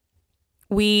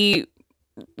we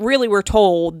really were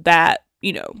told that,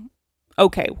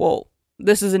 okay, well,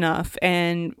 this is enough,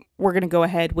 and we're going to go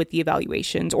ahead with the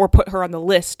evaluations, or put her on the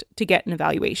list to get an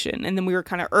evaluation. And then we were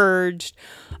kind of urged,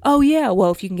 oh yeah,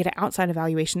 well, if you can get an outside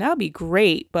evaluation, that would be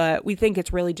great, but we think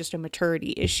it's really just a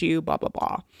maturity issue, blah, blah,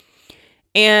 blah.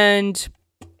 And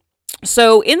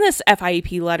so in this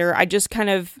FIEP letter, I just kind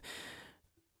of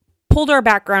pulled our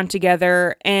background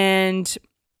together, and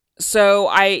so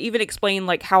I even explained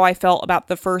like how I felt about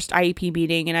the first IEP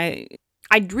meeting, and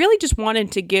I really just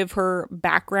wanted to give her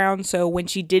background so when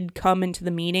she did come into the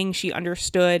meeting, she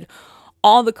understood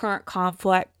all the current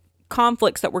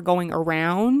conflicts that were going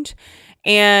around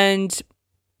and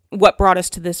what brought us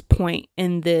to this point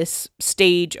in this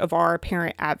stage of our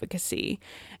parent advocacy.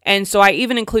 And so I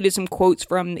even included some quotes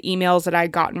from the emails that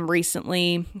I'd gotten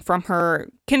recently from her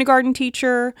kindergarten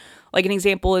teacher. Like an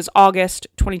example is August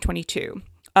 2022.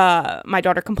 My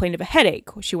daughter complained of a headache.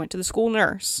 She went to the school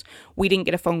nurse. We didn't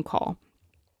get a phone call.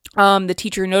 The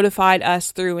teacher notified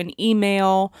us through an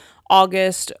email.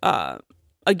 August,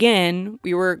 again,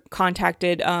 we were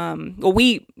contacted.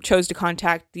 We chose to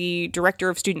contact the director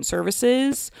of student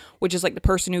services, which is like the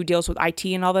person who deals with IT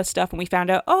and all that stuff. And we found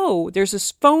out, oh, there's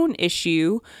this phone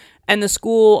issue. And the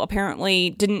school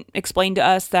apparently didn't explain to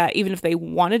us that even if they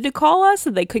wanted to call us,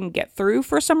 that they couldn't get through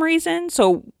for some reason.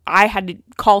 So I had to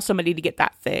call somebody to get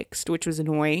that fixed, which was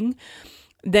annoying.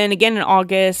 Then again in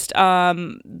August,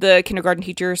 the kindergarten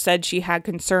teacher said she had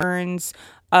concerns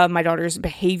of my daughter's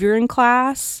behavior in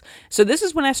class. So this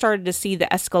is when I started to see the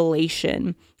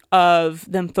escalation of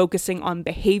them focusing on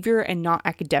behavior and not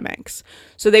academics.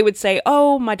 So they would say,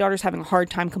 oh, my daughter's having a hard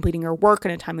time completing her work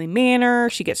in a timely manner.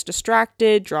 She gets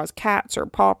distracted, draws cats or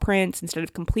paw prints instead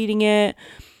of completing it.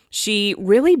 She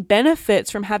really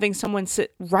benefits from having someone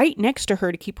sit right next to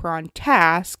her to keep her on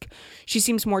task. She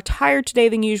seems more tired today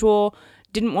than usual.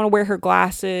 Didn't want to wear her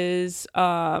glasses,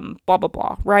 blah, blah,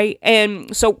 blah, right?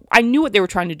 And so I knew what they were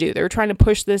trying to do. They were trying to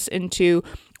push this into,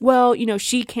 well,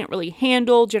 she can't really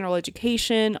handle general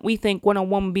education. We think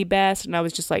one-on-one would be best. And I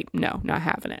was just like, no, not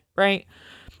having it, right?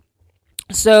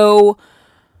 So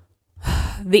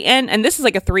the end, and this is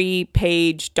like a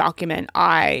 3-page document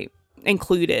I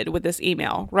included with this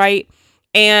email, right?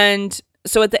 And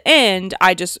so at the end,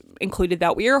 I just included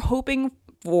that we are hoping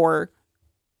for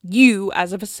you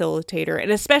as a facilitator,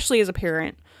 and especially as a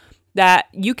parent, that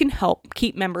you can help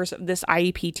keep members of this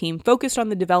IEP team focused on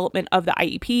the development of the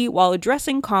IEP while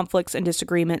addressing conflicts and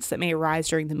disagreements that may arise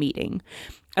during the meeting.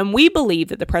 And we believe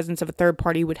that the presence of a third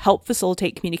party would help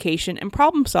facilitate communication and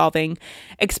problem solving,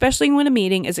 especially when a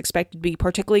meeting is expected to be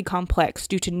particularly complex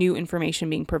due to new information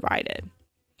being provided.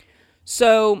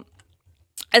 So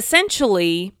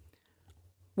essentially,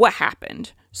 what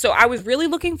happened? So I was really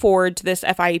looking forward to this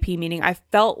FIEP meeting. I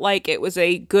felt like it was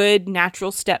a good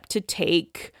natural step to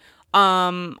take.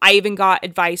 I even got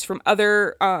advice from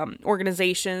other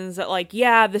organizations that like,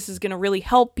 yeah, this is going to really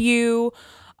help you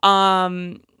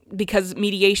because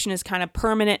mediation is kind of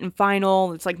permanent and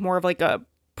final. It's like more of like a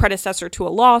predecessor to a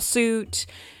lawsuit,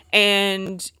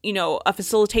 and, you know, a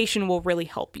facilitation will really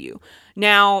help you.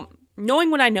 Now,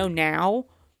 knowing what I know now,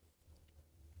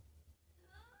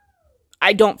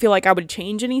 I don't feel like I would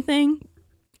change anything,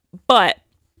 but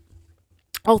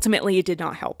ultimately it did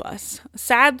not help us.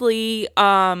 Sadly,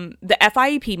 the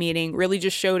FIEP meeting really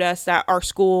just showed us that our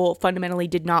school fundamentally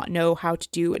did not know how to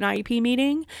do an IEP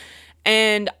meeting.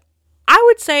 And I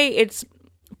would say it's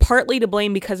partly to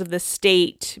blame because of the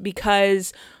state,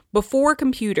 because before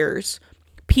computers,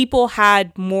 people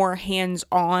had more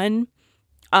hands-on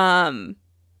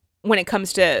when it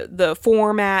comes to the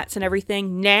formats and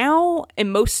everything. Now,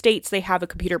 in most states, they have a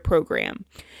computer program,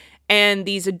 and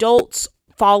these adults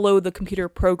follow the computer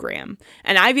program.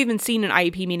 And I've even seen in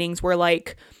IEP meetings where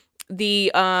like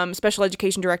the special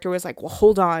education director was like, well,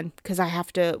 hold on, because I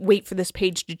have to wait for this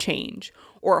page to change,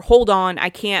 or hold on, I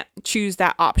can't choose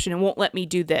that option. It won't let me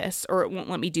do this, or it won't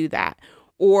let me do that.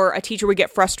 Or a teacher would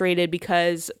get frustrated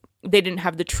because they didn't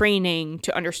have the training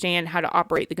to understand how to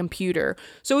operate the computer.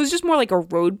 So it was just more like a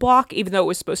roadblock, even though it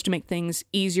was supposed to make things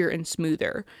easier and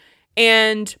smoother.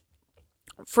 And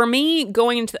for me,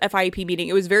 going into the FIEP meeting,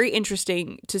 it was very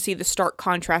interesting to see the stark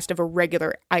contrast of a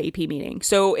regular IEP meeting.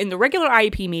 So in the regular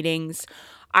IEP meetings,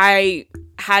 I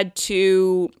had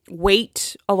to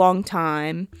wait a long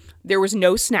time. There was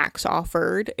no snacks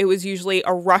offered. It was usually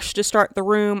a rush to start the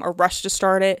room, a rush to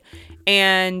start it.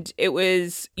 And it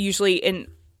was usually an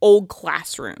old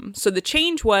classroom. So the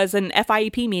change was an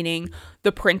FIEP meeting,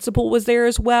 the principal was there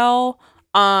as well.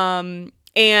 And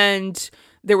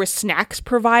there was snacks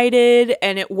provided,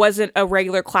 and it wasn't a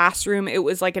regular classroom. It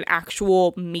was like an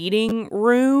actual meeting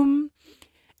room.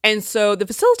 And so the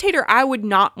facilitator, I would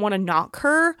not want to knock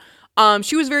her.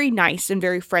 She was very nice and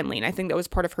very friendly, and I think that was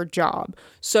part of her job.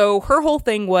 So her whole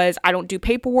thing was, I don't do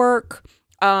paperwork.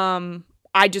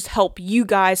 I just help you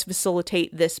guys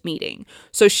facilitate this meeting.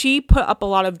 So she put up a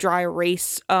lot of dry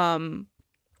erase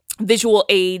visual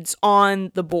aids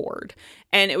on the board.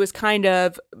 And it was kind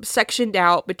of sectioned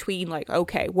out between like,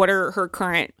 okay, what are her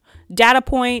current data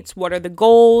points? What are the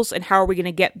goals? And how are we going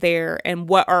to get there? And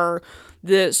what are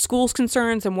the school's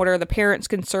concerns? And what are the parents'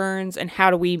 concerns? And how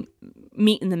do we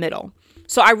meet in the middle?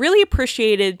 So I really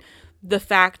appreciated the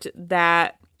fact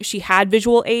that she had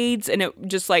visual aids, and it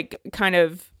just like kind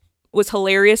of was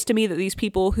hilarious to me that these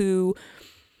people who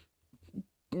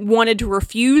wanted to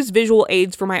refuse visual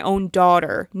aids for my own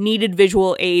daughter needed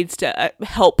visual aids to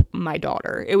help my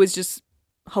daughter. It was just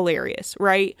hilarious,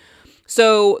 right?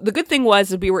 So the good thing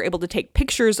was we were able to take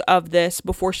pictures of this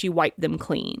before she wiped them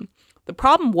clean. The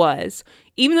problem was,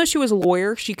 even though she was a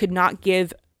lawyer, she could not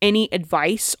give any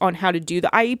advice on how to do the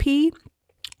IEP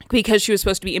because she was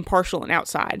supposed to be impartial and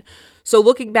outside. So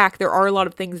looking back, there are a lot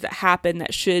of things that happened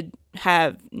that should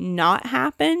have not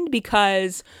happened,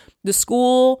 because the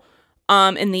school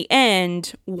in the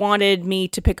end wanted me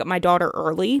to pick up my daughter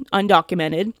early,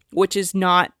 undocumented, which is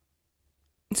not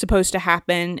supposed to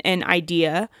happen in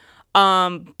IDEA.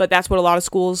 But that's what a lot of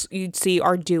schools you'd see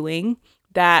are doing,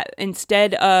 that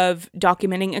instead of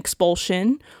documenting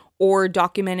expulsion or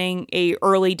documenting a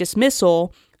early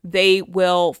dismissal, they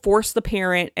will force the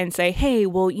parent and say, hey,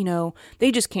 well, you know,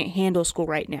 they just can't handle school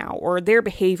right now, or their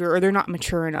behavior, or they're not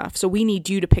mature enough, so we need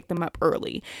you to pick them up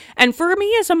early. And for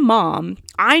me as a mom,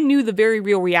 I knew the very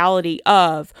real reality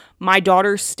of my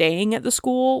daughter staying at the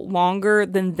school longer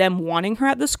than them wanting her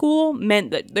at the school meant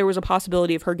that there was a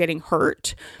possibility of her getting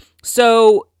hurt.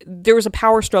 So there was a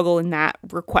power struggle in that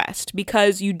request,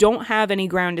 because you don't have any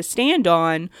ground to stand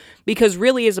on, because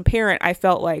really as a parent, I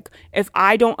felt like if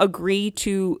I don't agree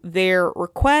to their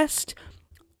request,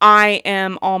 I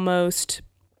am almost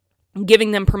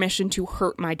giving them permission to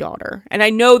hurt my daughter. And I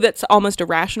know that's almost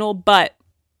irrational, but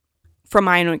from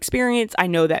my own experience, I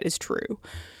know that is true.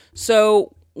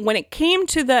 So when it came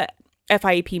to the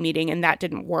FIEP meeting and that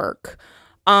didn't work,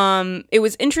 it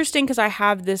was interesting because I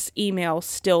have this email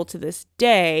still to this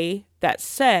day that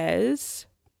says,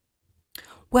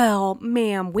 well,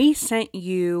 ma'am, we sent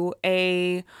you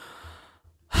a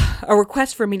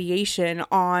request for mediation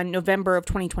on November of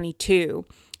 2022.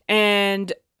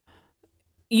 And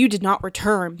you did not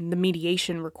return the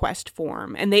mediation request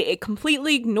form. And it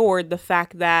completely ignored the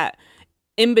fact that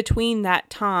in between that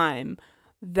time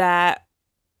that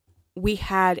we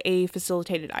had a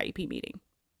facilitated IEP meeting.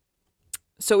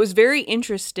 So it was very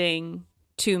interesting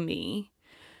to me.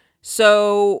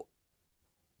 So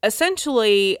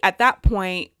essentially at that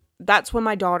point, that's when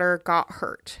my daughter got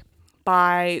hurt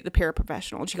by the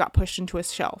paraprofessional. She got pushed into a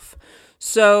shelf.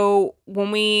 So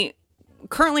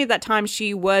currently at that time,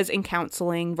 she was in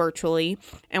counseling virtually.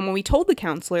 And when we told the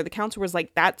counselor was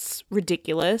like, that's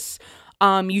ridiculous.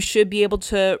 You should be able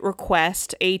to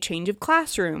request a change of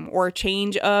classroom or a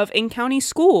change of in-county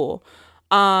school.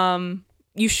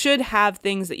 You should have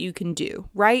things that you can do,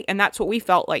 right? And that's what we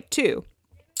felt like too.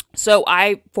 So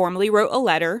I formally wrote a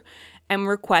letter and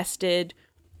requested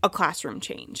a classroom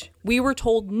change. We were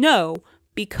told no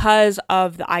because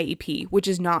of the IEP, which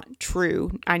is not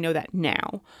true. I know that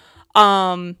now.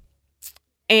 And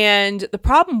the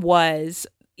problem was,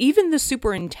 even the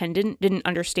superintendent didn't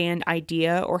understand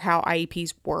IDEA or how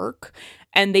IEPs work,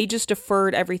 and they just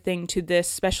deferred everything to this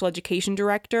special education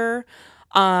director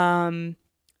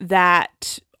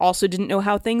that also didn't know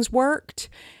how things worked.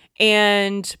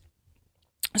 And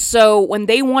so when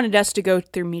they wanted us to go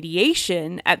through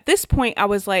mediation, at this point I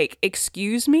was like,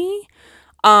 excuse me?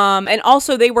 And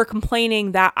also they were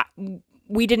complaining that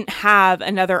we didn't have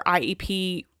another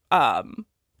IEP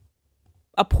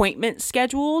appointment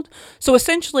scheduled. So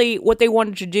essentially what they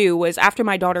wanted to do was, after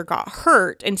my daughter got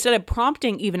hurt, instead of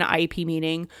prompting even an IEP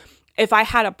meeting, if I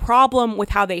had a problem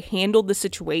with how they handled the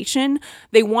situation,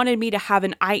 they wanted me to have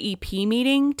an IEP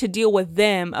meeting to deal with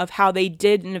them of how they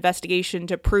did an investigation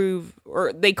to prove,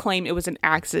 or they claim it was an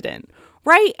accident,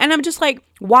 right? And I'm just like,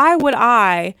 why would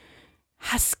I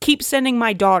keep sending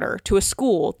my daughter to a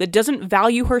school that doesn't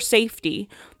value her safety,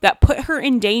 that put her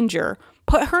in danger,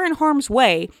 put her in harm's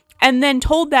way, and then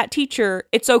told that teacher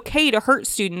it's okay to hurt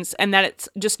students and that it's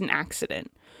just an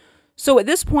accident? So at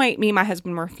this point, me and my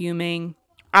husband were fuming.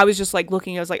 I was just like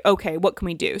looking, I was like, okay, what can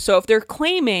we do? So if they're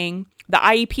claiming the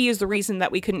IEP is the reason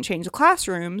that we couldn't change the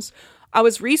classrooms, I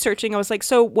was researching. I was like,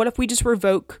 so what if we just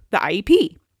revoke the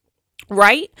IEP,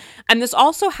 right? And this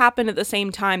also happened at the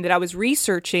same time that I was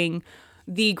researching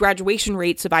the graduation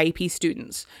rates of IEP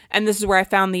students. And this is where I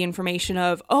found the information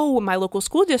of, oh, in my local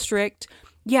school district,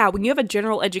 yeah, when you have a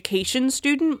general education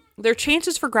student, their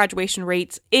chances for graduation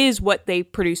rates is what they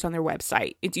produce on their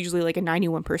website. It's usually like a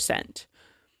 91%.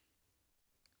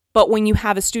 But when you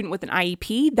have a student with an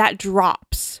IEP, that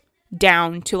drops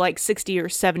down to like 60 or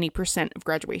 70% of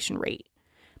graduation rate.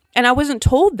 And I wasn't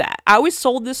told that. I was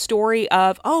sold this story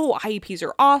of, oh, IEPs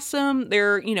are awesome.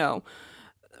 They're,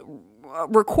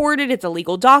 recorded. It's a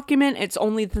legal document. It's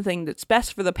only the thing that's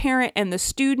best for the parent and the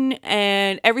student.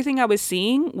 And everything I was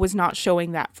seeing was not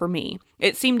showing that for me.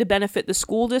 It seemed to benefit the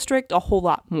school district a whole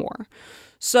lot more.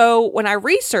 So when I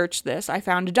researched this, I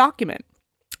found a document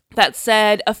that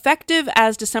said, effective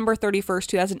as December 31st,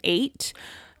 2008,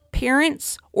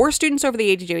 parents or students over the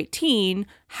age of 18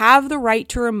 have the right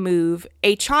to remove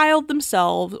a child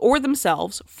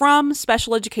themselves from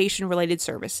special education related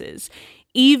services,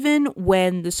 even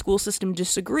when the school system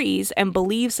disagrees and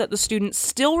believes that the student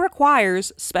still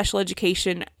requires special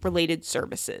education related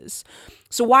services.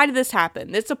 So why did this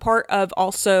happen? It's a part of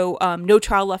also No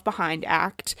Child Left Behind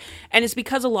Act, and it's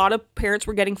because a lot of parents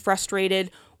were getting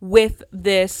frustrated with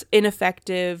this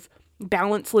ineffective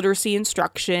balanced literacy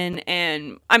instruction.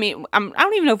 And I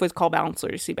don't even know if it was called balanced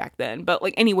literacy back then, but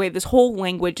anyway, this whole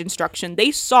language instruction they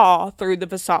saw through the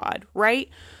facade, right?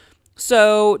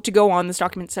 So to go on, this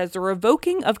document says the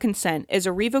revoking of consent is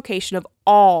a revocation of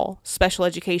all special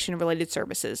education related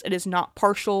services. It is not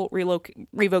partial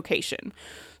revocation.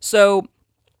 So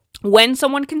when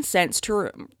someone consents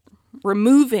to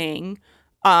removing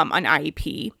an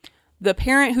IEP, the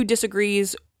parent who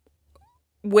disagrees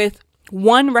with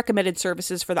one recommended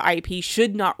services for the IEP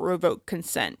should not revoke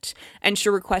consent and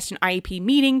should request an IEP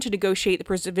meeting to negotiate the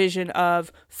provision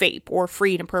of FAPE, or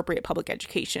free and appropriate public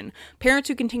education. Parents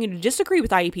who continue to disagree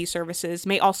with IEP services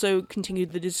may also continue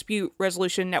the dispute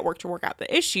resolution network to work out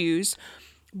the issues.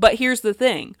 But here's the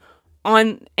thing.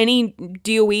 On any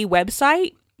DOE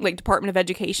website, like Department of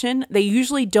Education, they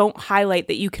usually don't highlight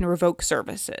that you can revoke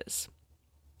services.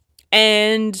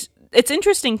 And it's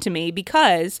interesting to me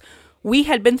because we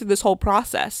had been through this whole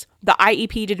process. The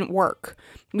IEP didn't work.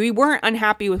 We weren't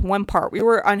unhappy with one part. We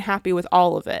were unhappy with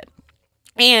all of it.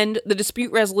 And the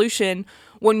dispute resolution,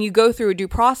 when you go through a due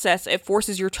process, it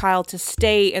forces your child to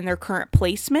stay in their current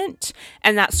placement,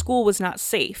 and that school was not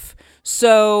safe.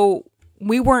 So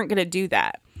we weren't going to do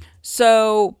that.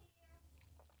 So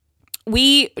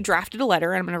we drafted a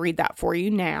letter, and I'm going to read that for you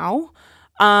now.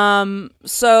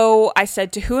 So I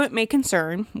said, to whom it may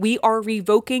concern, we are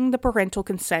revoking the parental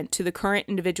consent to the current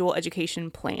individual education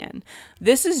plan.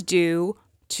 This is due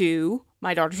to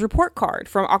my daughter's report card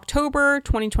from October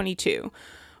 2022.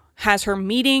 Has her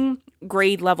meeting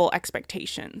grade level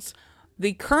expectations.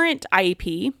 The current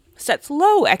IEP sets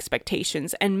low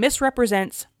expectations and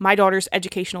misrepresents my daughter's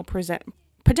educational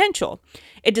potential.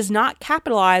 It does not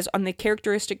capitalize on the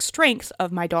characteristic strengths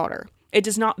of my daughter. It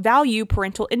does not value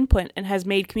parental input and has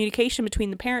made communication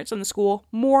between the parents and the school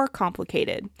more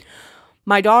complicated.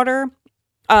 My daughter,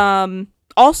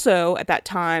 also at that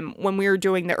time, when we were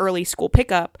doing the early school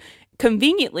pickup,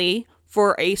 conveniently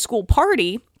for a school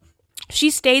party, she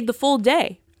stayed the full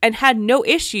day and had no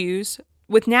issues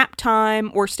with nap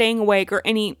time or staying awake or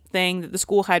anything that the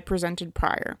school had presented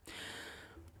prior.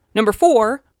 Number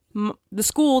 4, the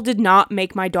school did not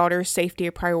make my daughter's safety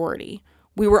a priority.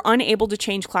 We were unable to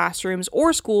change classrooms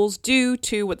or schools due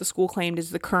to what the school claimed is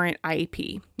the current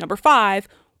IEP. Number 5,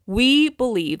 we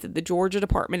believe that the Georgia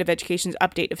Department of Education's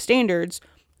update of standards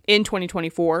in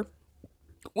 2024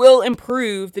 will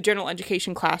improve the general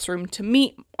education classroom to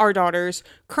meet our daughter's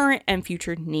current and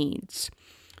future needs.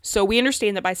 So we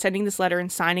understand that by sending this letter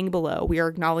and signing below, we are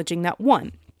acknowledging that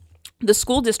 1, the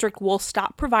school district will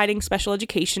stop providing special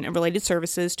education and related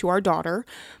services to our daughter,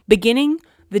 beginning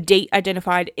the date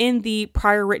identified in the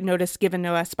prior written notice given to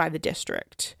us by the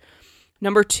district.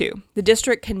 Number 2, the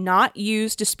district cannot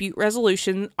use dispute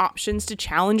resolution options to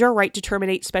challenge our right to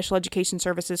terminate special education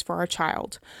services for our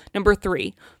child. Number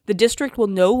 3, the district will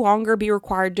no longer be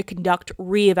required to conduct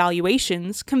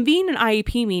reevaluations, convene an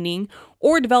IEP meeting,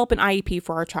 or develop an IEP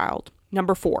for our child.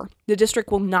 Number 4, the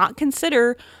district will not be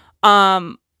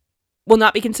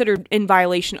considered in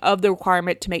violation of the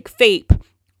requirement to make FAPE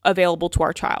available to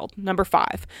our child. Number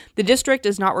 5, the district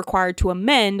is not required to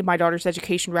amend my daughter's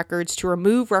education records to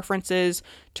remove references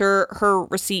to her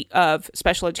receipt of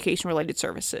special education related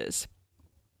services.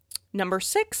 Number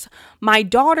 6, my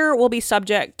daughter will be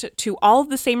subject to all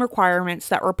of the same requirements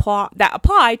that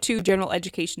apply to general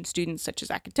education students, such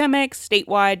as academics,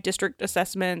 statewide, district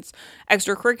assessments,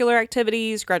 extracurricular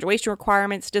activities, graduation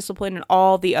requirements, discipline, and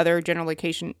all the other general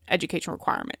education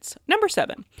requirements. Number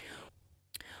 7,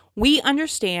 we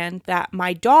understand that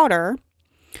my daughter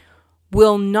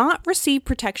will not receive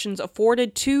protections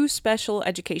afforded to special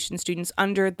education students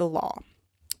under the law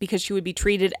because she would be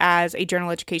treated as a general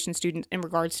education student in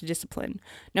regards to discipline.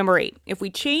 Number 8, if we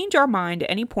change our mind at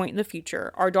any point in the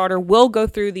future, our daughter will go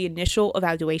through the initial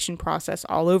evaluation process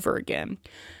all over again.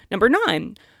 Number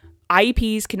 9,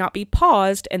 IEPs cannot be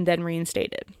paused and then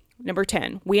reinstated. Number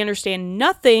 10, we understand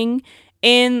nothing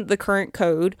in the current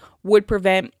code would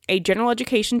prevent a general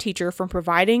education teacher from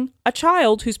providing a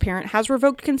child whose parent has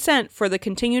revoked consent for the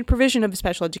continued provision of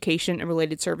special education and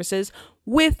related services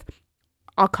with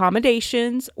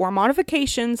accommodations or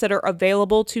modifications that are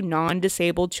available to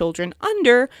non-disabled children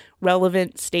under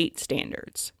relevant state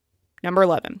standards. Number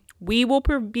 11, we will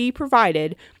be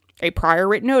provided a prior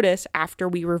written notice after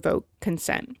we revoke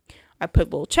consent. I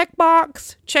put a little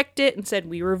checkbox, checked it, and said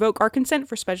we revoke our consent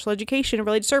for special education and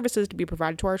related services to be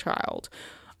provided to our child.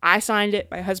 I signed it,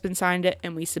 my husband signed it,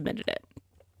 and we submitted it.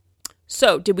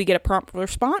 So, did we get a prompt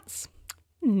response?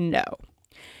 No.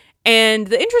 And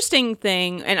the interesting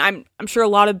thing, and I'm sure a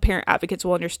lot of parent advocates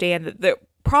will understand that the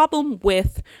problem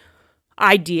with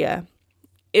IDEA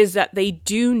is that they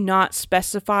do not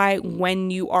specify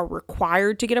when you are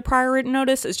required to get a prior written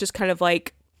notice. It's just kind of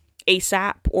like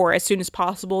ASAP or as soon as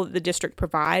possible that the district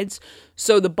provides.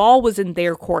 So the ball was in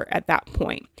their court at that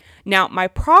point. Now, my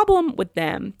problem with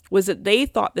them was that they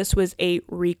thought this was a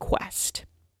request.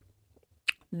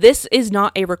 This is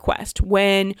not a request.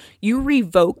 When you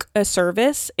revoke a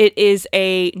service, it is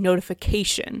a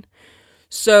notification.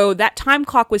 So that time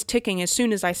clock was ticking as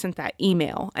soon as I sent that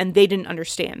email, and they didn't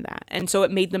understand that. And so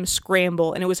it made them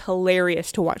scramble, and it was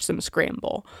hilarious to watch them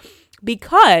scramble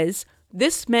because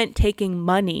this meant taking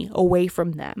money away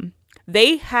from them.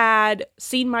 They had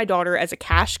seen my daughter as a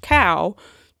cash cow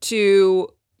to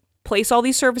place all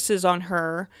these services on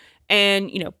her and,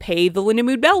 pay the Linda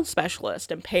Mood Bell specialist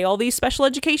and pay all these special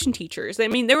education teachers. I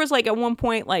mean, there was at one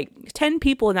point 10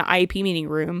 people in the IEP meeting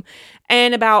room,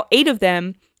 and about 8 of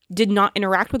them did not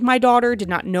interact with my daughter, did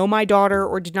not know my daughter,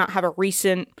 or did not have a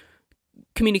recent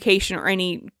communication or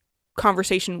any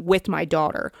conversation with my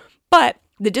daughter. But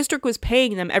the district was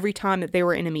paying them every time that they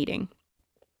were in a meeting,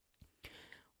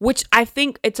 which I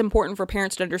think it's important for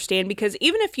parents to understand, because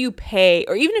even if you pay,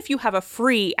 or even if you have a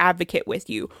free advocate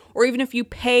with you, or even if you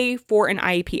pay for an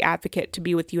IEP advocate to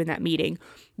be with you in that meeting,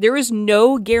 there is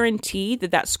no guarantee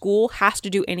that that school has to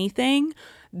do anything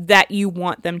that you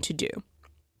want them to do.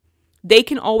 they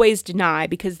can always deny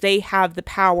because they have the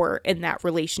power in that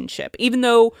relationship. Even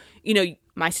though,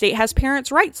 my state has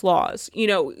parents' rights laws.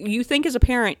 You think as a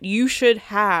parent, you should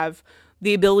have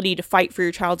the ability to fight for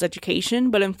your child's education.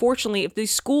 But unfortunately, if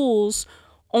these schools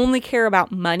only care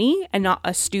about money and not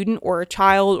a student or a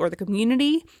child or the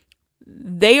community,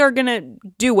 they are going to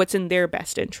do what's in their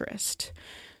best interest.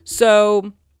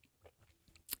 So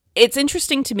it's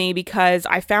interesting to me because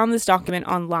I found this document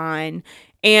online,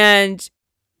 and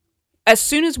as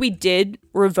soon as we did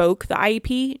revoke the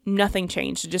IEP, nothing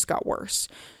changed. It just got worse.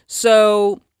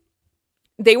 So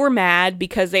they were mad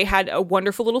because they had a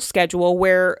wonderful little schedule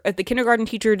where if the kindergarten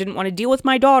teacher didn't want to deal with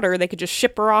my daughter, they could just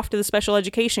ship her off to the special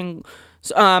education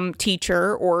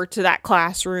teacher or to that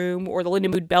classroom or the Linda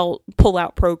Mood Belt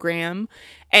pullout program.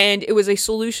 And it was a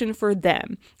solution for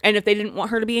them. And if they didn't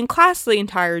want her to be in class the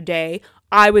entire day,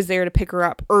 I was there to pick her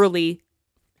up early.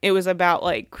 It was about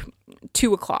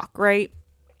 2:00, right?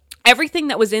 Everything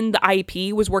that was in the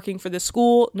IEP was working for the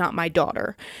school, not my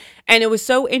daughter. And it was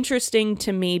so interesting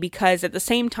to me because at the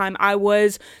same time, I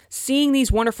was seeing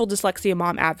these wonderful dyslexia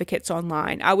mom advocates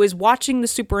online. I was watching the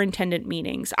superintendent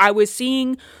meetings. I was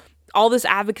seeing all this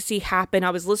advocacy happen.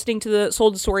 I was listening to the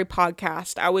Soul to Story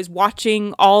podcast. I was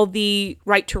watching all the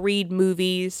Right to Read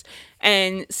movies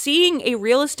and seeing a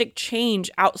realistic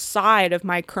change outside of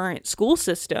my current school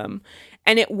system.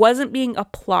 And it wasn't being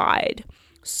applied.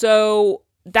 So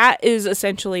that is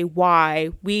essentially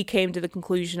why we came to the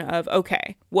conclusion of,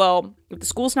 okay, well, if the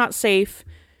school's not safe,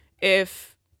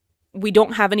 if we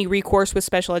don't have any recourse with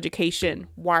special education,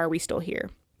 why are we still here?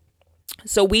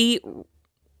 So we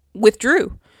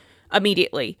withdrew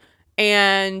immediately.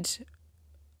 And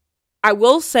I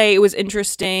will say it was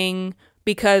interesting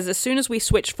because as soon as we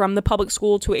switched from the public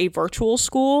school to a virtual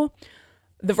school,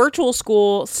 the virtual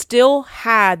school still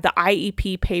had the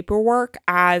IEP paperwork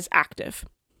as active.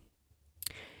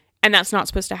 And that's not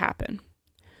supposed to happen.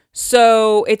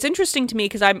 So it's interesting to me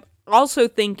because I'm also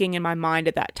thinking in my mind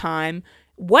at that time,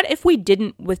 what if we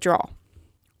didn't withdraw?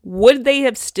 Would they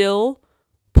have still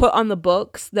put on the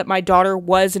books that my daughter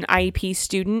was an IEP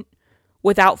student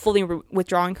without fully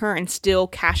withdrawing her and still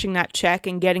cashing that check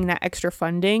and getting that extra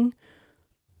funding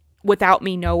without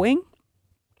me knowing?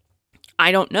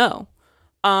 I don't know.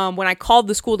 When I called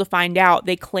the school to find out,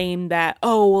 they claimed that,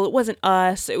 it wasn't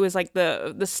us. It was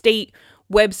the state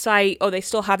website. They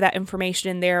still have that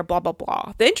information in there, blah, blah,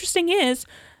 blah. The interesting is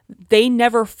they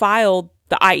never filed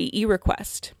the IEE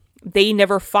request. They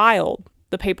never filed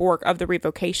the paperwork of the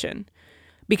revocation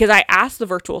because I asked the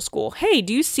virtual school, hey,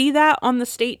 do you see that on the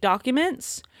state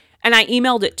documents? And I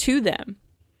emailed it to them.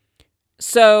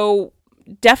 So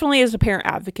definitely as a parent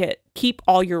advocate, keep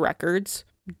all your records.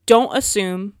 Don't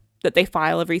assume that they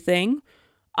file everything.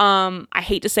 I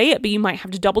hate to say it, but you might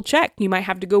have to double check. You might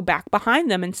have to go back behind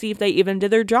them and see if they even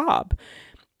did their job.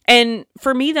 And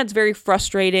for me, that's very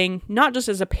frustrating, not just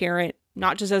as a parent,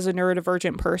 not just as a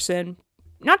neurodivergent person,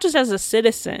 not just as a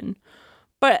citizen,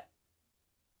 but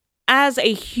as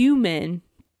a human.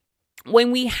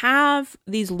 When we have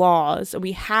these laws and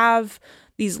we have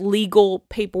these legal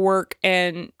paperwork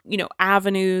and,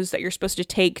 avenues that you're supposed to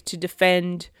take to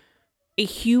defend a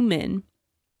human,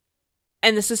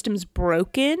 and the system's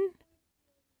broken,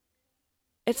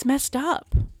 it's messed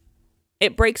up.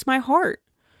 It breaks my heart.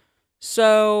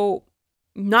 So,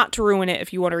 not to ruin it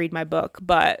if you want to read my book,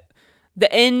 but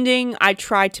the ending I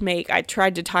tried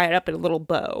to tie it up in a little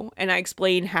bow, and I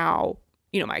explained how,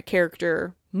 my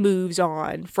character moves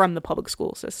on from the public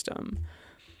school system.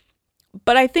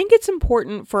 But I think it's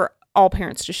important for all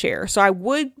parents to share. So I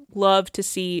would love to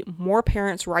see more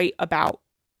parents write about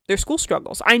their school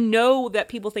struggles. I know that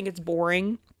people think it's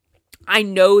boring. I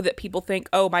know that people think,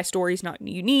 my story's not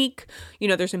unique.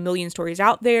 There's a million stories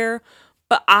out there.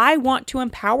 But I want to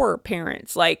empower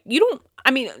parents. You know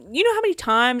how many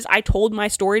times I told my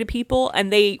story to people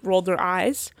and they rolled their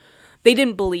eyes? They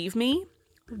didn't believe me.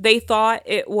 They thought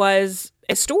it was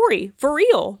a story for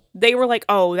real. They were like,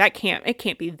 it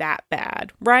can't be that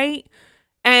bad, right?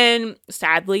 And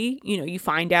sadly, you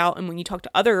find out, and when you talk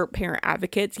to other parent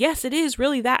advocates, yes, it is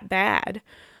really that bad.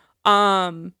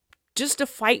 Just to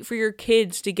fight for your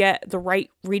kids to get the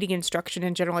right reading instruction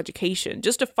in general education,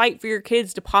 just to fight for your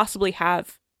kids to possibly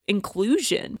have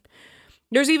inclusion.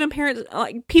 There's even parents,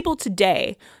 people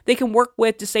today, they can work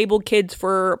with disabled kids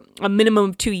for a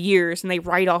minimum of 2 years and they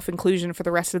write off inclusion for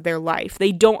the rest of their life.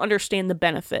 They don't understand the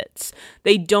benefits.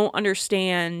 They don't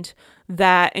understand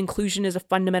that inclusion is a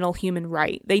fundamental human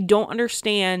right. They don't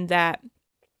understand that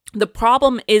the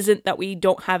problem isn't that we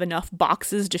don't have enough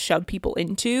boxes to shove people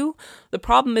into. The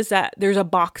problem is that there's a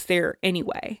box there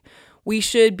anyway. We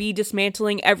should be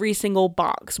dismantling every single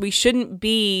box. We shouldn't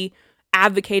be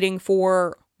advocating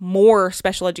for more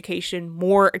special education,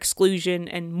 more exclusion,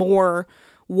 and more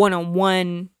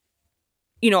one-on-one,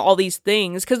 all these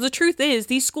things. Because the truth is,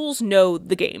 these schools know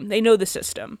the game. They know the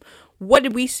system. What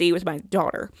did we see with my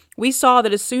daughter? We saw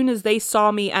that as soon as they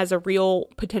saw me as a real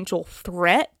potential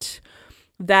threat,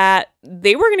 that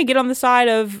they were going to get on the side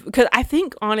of, because I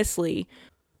think, honestly,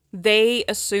 they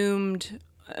assumed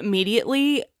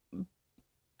immediately,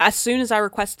 as soon as I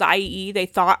requested the IEE, they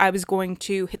thought I was going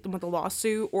to hit them with a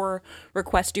lawsuit or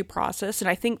request due process. And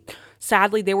I think,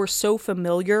 sadly, they were so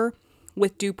familiar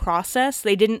with due process,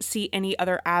 they didn't see any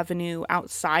other avenue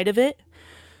outside of it.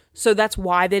 So that's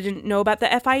why they didn't know about the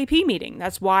FIEP meeting.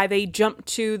 That's why they jumped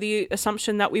to the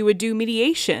assumption that we would do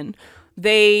mediation.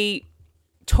 They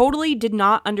totally did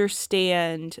not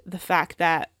understand the fact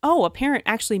that, a parent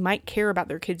actually might care about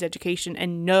their kid's education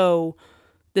and know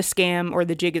the scam or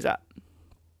the jig is up.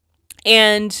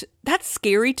 And that's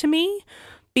scary to me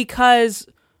because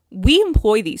we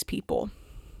employ these people,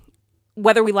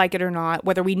 whether we like it or not,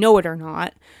 whether we know it or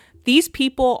not. These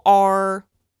people are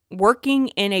working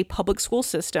in a public school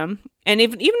system. And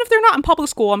even if they're not in public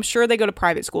school, I'm sure they go to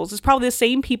private schools. It's probably the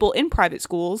same people in private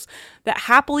schools that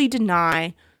happily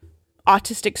deny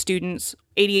autistic students,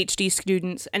 ADHD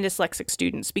students, and dyslexic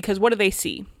students. Because what do they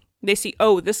see? They see,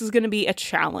 this is going to be a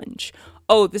challenge.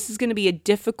 This is going to be a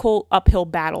difficult uphill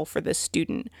battle for this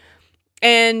student.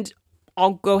 And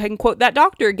I'll go ahead and quote that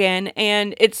doctor again.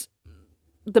 And it's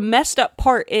the messed up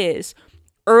part is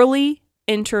early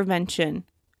intervention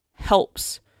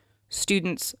helps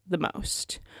students the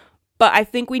most. But I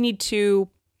think we need to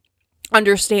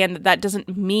understand that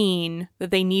doesn't mean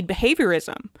that they need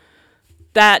behaviorism.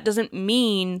 That doesn't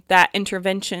mean that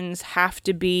interventions have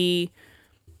to be,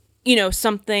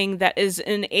 something that is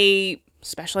in a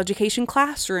special education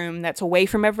classroom that's away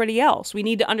from everybody else. We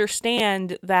need to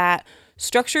understand that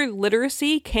structured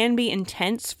literacy can be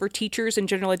intense for teachers and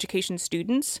general education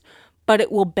students, but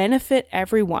it will benefit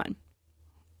everyone.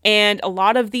 And a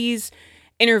lot of these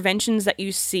interventions that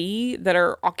you see that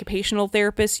are occupational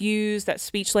therapists use, that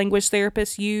speech language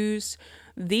therapists use,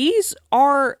 these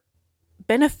are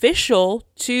beneficial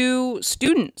to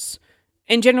students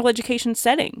in general education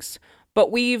settings.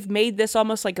 But we've made this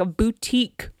almost like a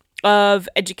boutique of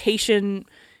education,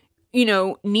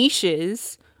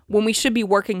 niches when we should be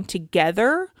working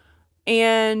together.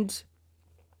 And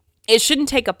it shouldn't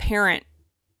take a parent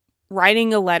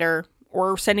writing a letter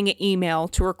or sending an email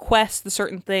to request the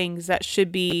certain things that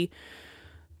should be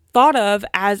thought of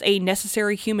as a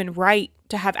necessary human right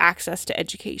to have access to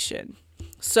education.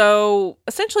 So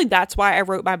essentially that's why I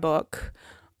wrote my book.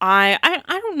 I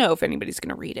don't know if anybody's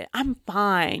going to read it. I'm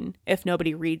fine if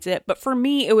nobody reads it. But for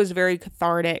me, it was very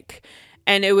cathartic.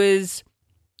 And it was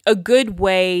a good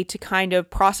way to kind of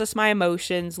process my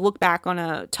emotions, look back on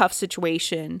a tough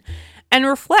situation, and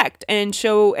reflect and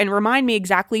show and remind me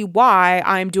exactly why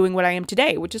I'm doing what I am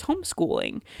today, which is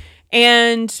homeschooling.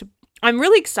 And I'm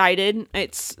really excited.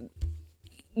 It's,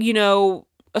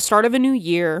 a start of a new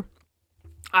year.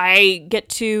 I get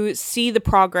to see the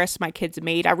progress my kids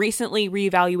made. I recently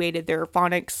reevaluated their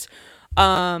phonics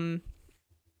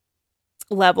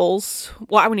levels.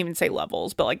 Well, I wouldn't even say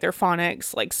levels, but like their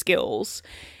phonics skills.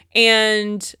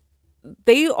 And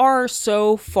they are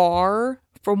so far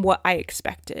from what I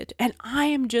expected. And I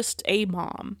am just a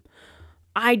mom.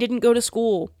 I didn't go to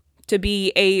school to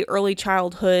be a early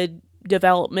childhood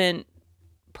development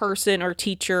person or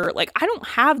teacher. I don't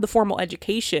have the formal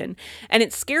education. And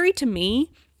it's scary to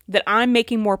me that I'm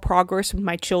making more progress with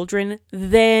my children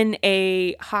than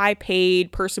a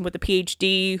high-paid person with a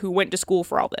PhD who went to school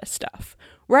for all this stuff,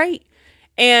 right?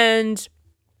 And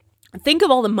think of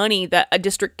all the money that a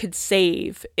district could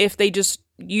save if they just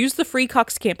used the free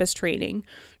Cox campus training,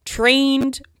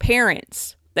 trained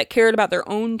parents that cared about their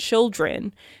own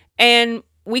children, and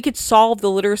we could solve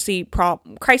the literacy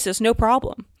crisis no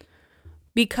problem.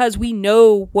 Because we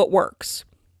know what works.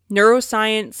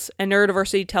 Neuroscience and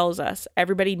neurodiversity tells us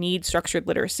everybody needs structured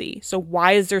literacy. So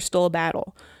why is there still a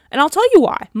battle? And I'll tell you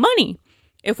why. Money.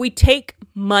 If we take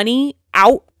money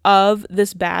out of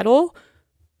this battle,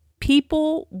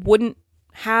 people wouldn't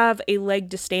have a leg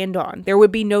to stand on. There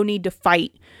would be no need to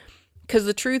fight. Because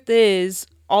the truth is,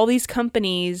 all these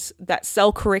companies that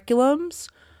sell curriculums,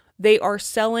 they are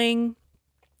selling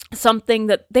something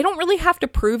that they don't really have to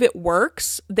prove it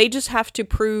works. They just have to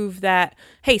prove that,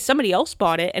 hey, somebody else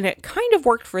bought it and it kind of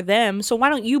worked for them. So why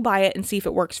don't you buy it and see if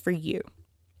it works for you?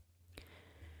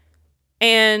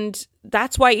 And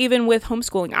that's why even with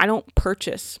homeschooling, I don't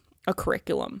purchase a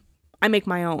curriculum. I make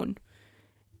my own.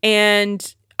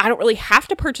 And I don't really have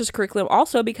to purchase a curriculum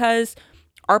also because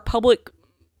our public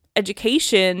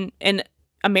education in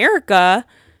America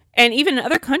And even in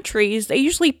other countries, they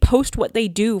usually post what they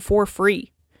do for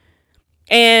free.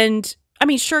 And I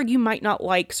mean, sure, you might not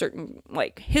like certain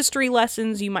like history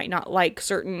lessons, you might not like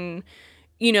certain,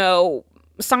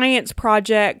 science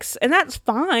projects, and that's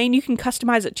fine. You can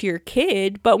customize it to your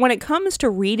kid. But when it comes to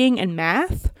reading and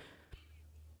math,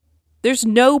 there's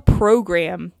no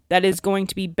program that is going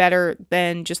to be better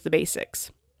than just the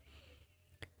basics.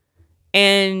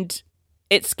 And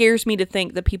it scares me to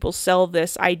think that people sell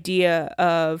this idea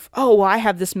of, oh, well, I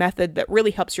have this method that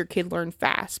really helps your kid learn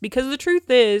fast. Because the truth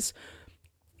is,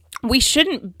 we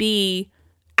shouldn't be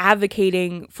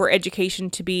advocating for education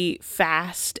to be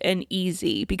fast and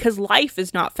easy, because life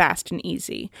is not fast and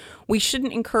easy. We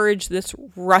shouldn't encourage this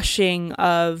rushing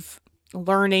of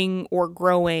learning or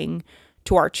growing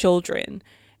to our children.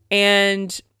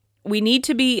 And we need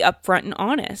to be upfront and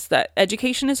honest that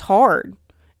education is hard.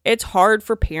 It's hard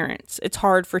for parents. It's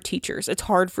hard for teachers. It's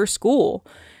hard for school.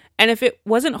 And if it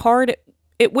wasn't hard,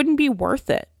 it wouldn't be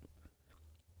worth it.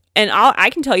 And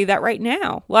I can tell you that right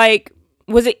now. Like,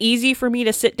 was it easy for me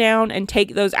to sit down and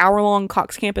take those hour-long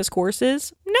Cox Campus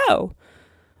courses? No.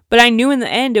 But I knew in the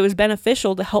end it was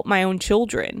beneficial to help my own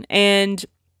children. And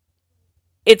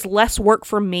it's less work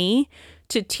for me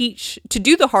to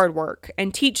do the hard work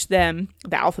and teach them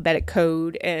the alphabetic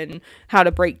code and how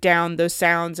to break down those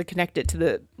sounds and connect it to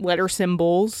the letter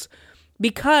symbols,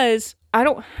 because I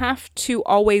don't have to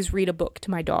always read a book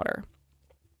to my daughter.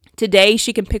 Today,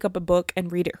 she can pick up a book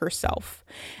and read it herself.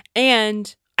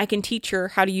 And I can teach her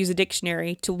how to use a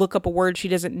dictionary to look up a word she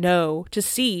doesn't know to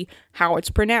see how it's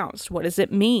pronounced. What does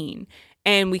it mean?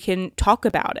 And we can talk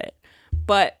about it.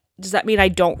 But does that mean I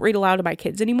don't read aloud to my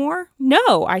kids anymore?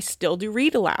 No, I still do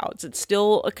read alouds. It's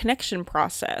still a connection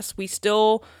process. We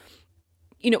still,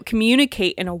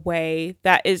 communicate in a way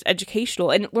that is educational.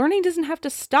 And learning doesn't have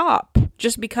to stop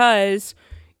just because,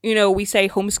 we say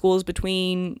homeschool is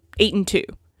between 8 and 2.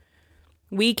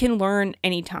 We can learn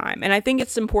anytime. And I think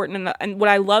it's important. And what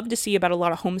I love to see about a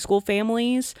lot of homeschool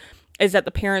families is that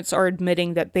the parents are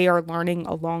admitting that they are learning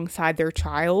alongside their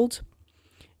child.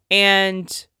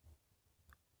 And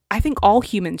I think all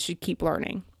humans should keep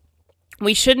learning.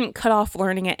 We shouldn't cut off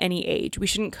learning at any age. We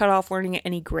shouldn't cut off learning at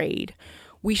any grade.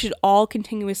 We should all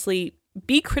continuously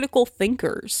be critical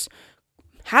thinkers,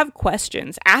 have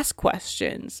questions, ask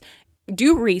questions,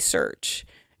 do research.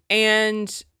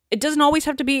 And it doesn't always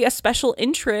have to be a special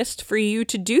interest for you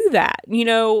to do that.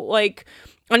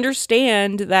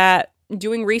 Understand that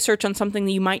doing research on something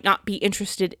that you might not be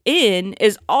interested in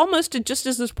is almost just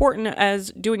as important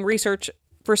as doing research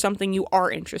for something you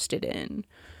are interested in.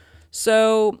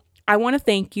 So I want to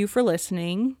thank you for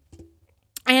listening,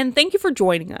 and thank you for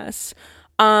joining us.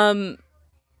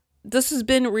 This has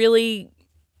been really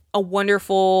a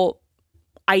wonderful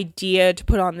idea to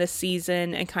put on this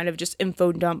season, and kind of just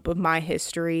info dump of my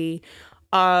history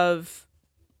of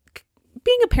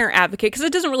being a parent advocate, because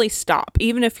it doesn't really stop.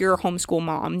 Even if you're a homeschool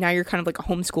mom, now you're kind of like a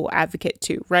homeschool advocate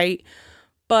too, right?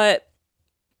 But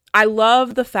I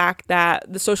love the fact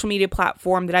that the social media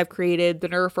platform that I've created, the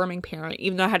Neuroaffirming Parent,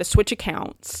 even though I had to switch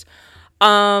accounts,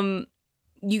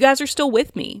 you guys are still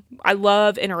with me. I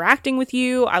love interacting with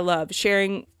you. I love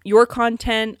sharing your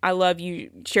content. I love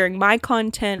you sharing my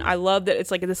content. I love that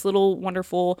it's like this little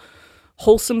wonderful,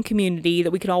 wholesome community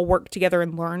that we can all work together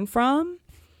and learn from.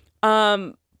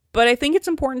 But I think it's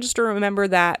important just to remember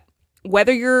that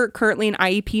whether you're currently an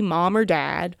IEP mom or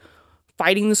dad,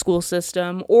 fighting the school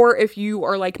system, or if you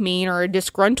are like me and are a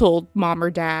disgruntled mom or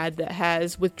dad that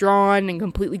has withdrawn and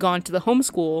completely gone to the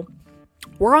homeschool,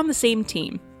 we're on the same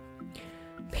team.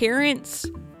 Parents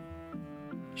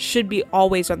should be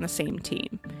always on the same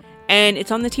team. And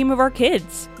it's on the team of our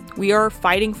kids. We are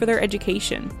fighting for their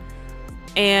education.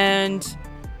 And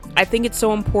I think it's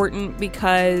so important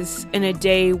because in a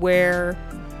day where,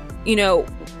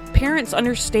 parents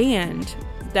understand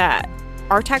that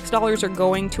our tax dollars are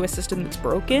going to a system that's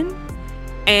broken,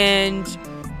 and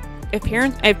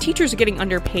if teachers are getting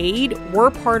underpaid, we're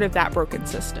part of that broken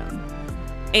system.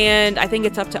 And I think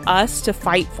it's up to us to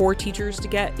fight for teachers to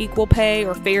get equal pay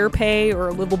or fair pay or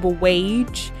a livable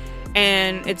wage.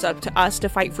 And it's up to us to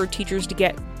fight for teachers to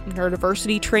get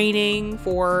neurodiversity training,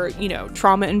 for,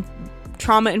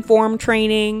 trauma-informed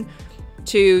training,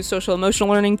 to social emotional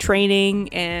learning training,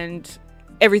 and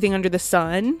everything under the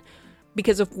sun.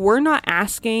 Because if we're not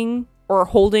asking or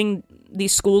holding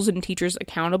these schools and teachers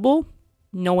accountable,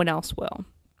 no one else will.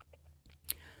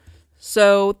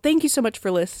 So thank you so much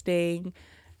for listening.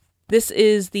 This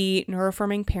is the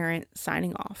Neuroaffirming Parent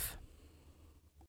signing off.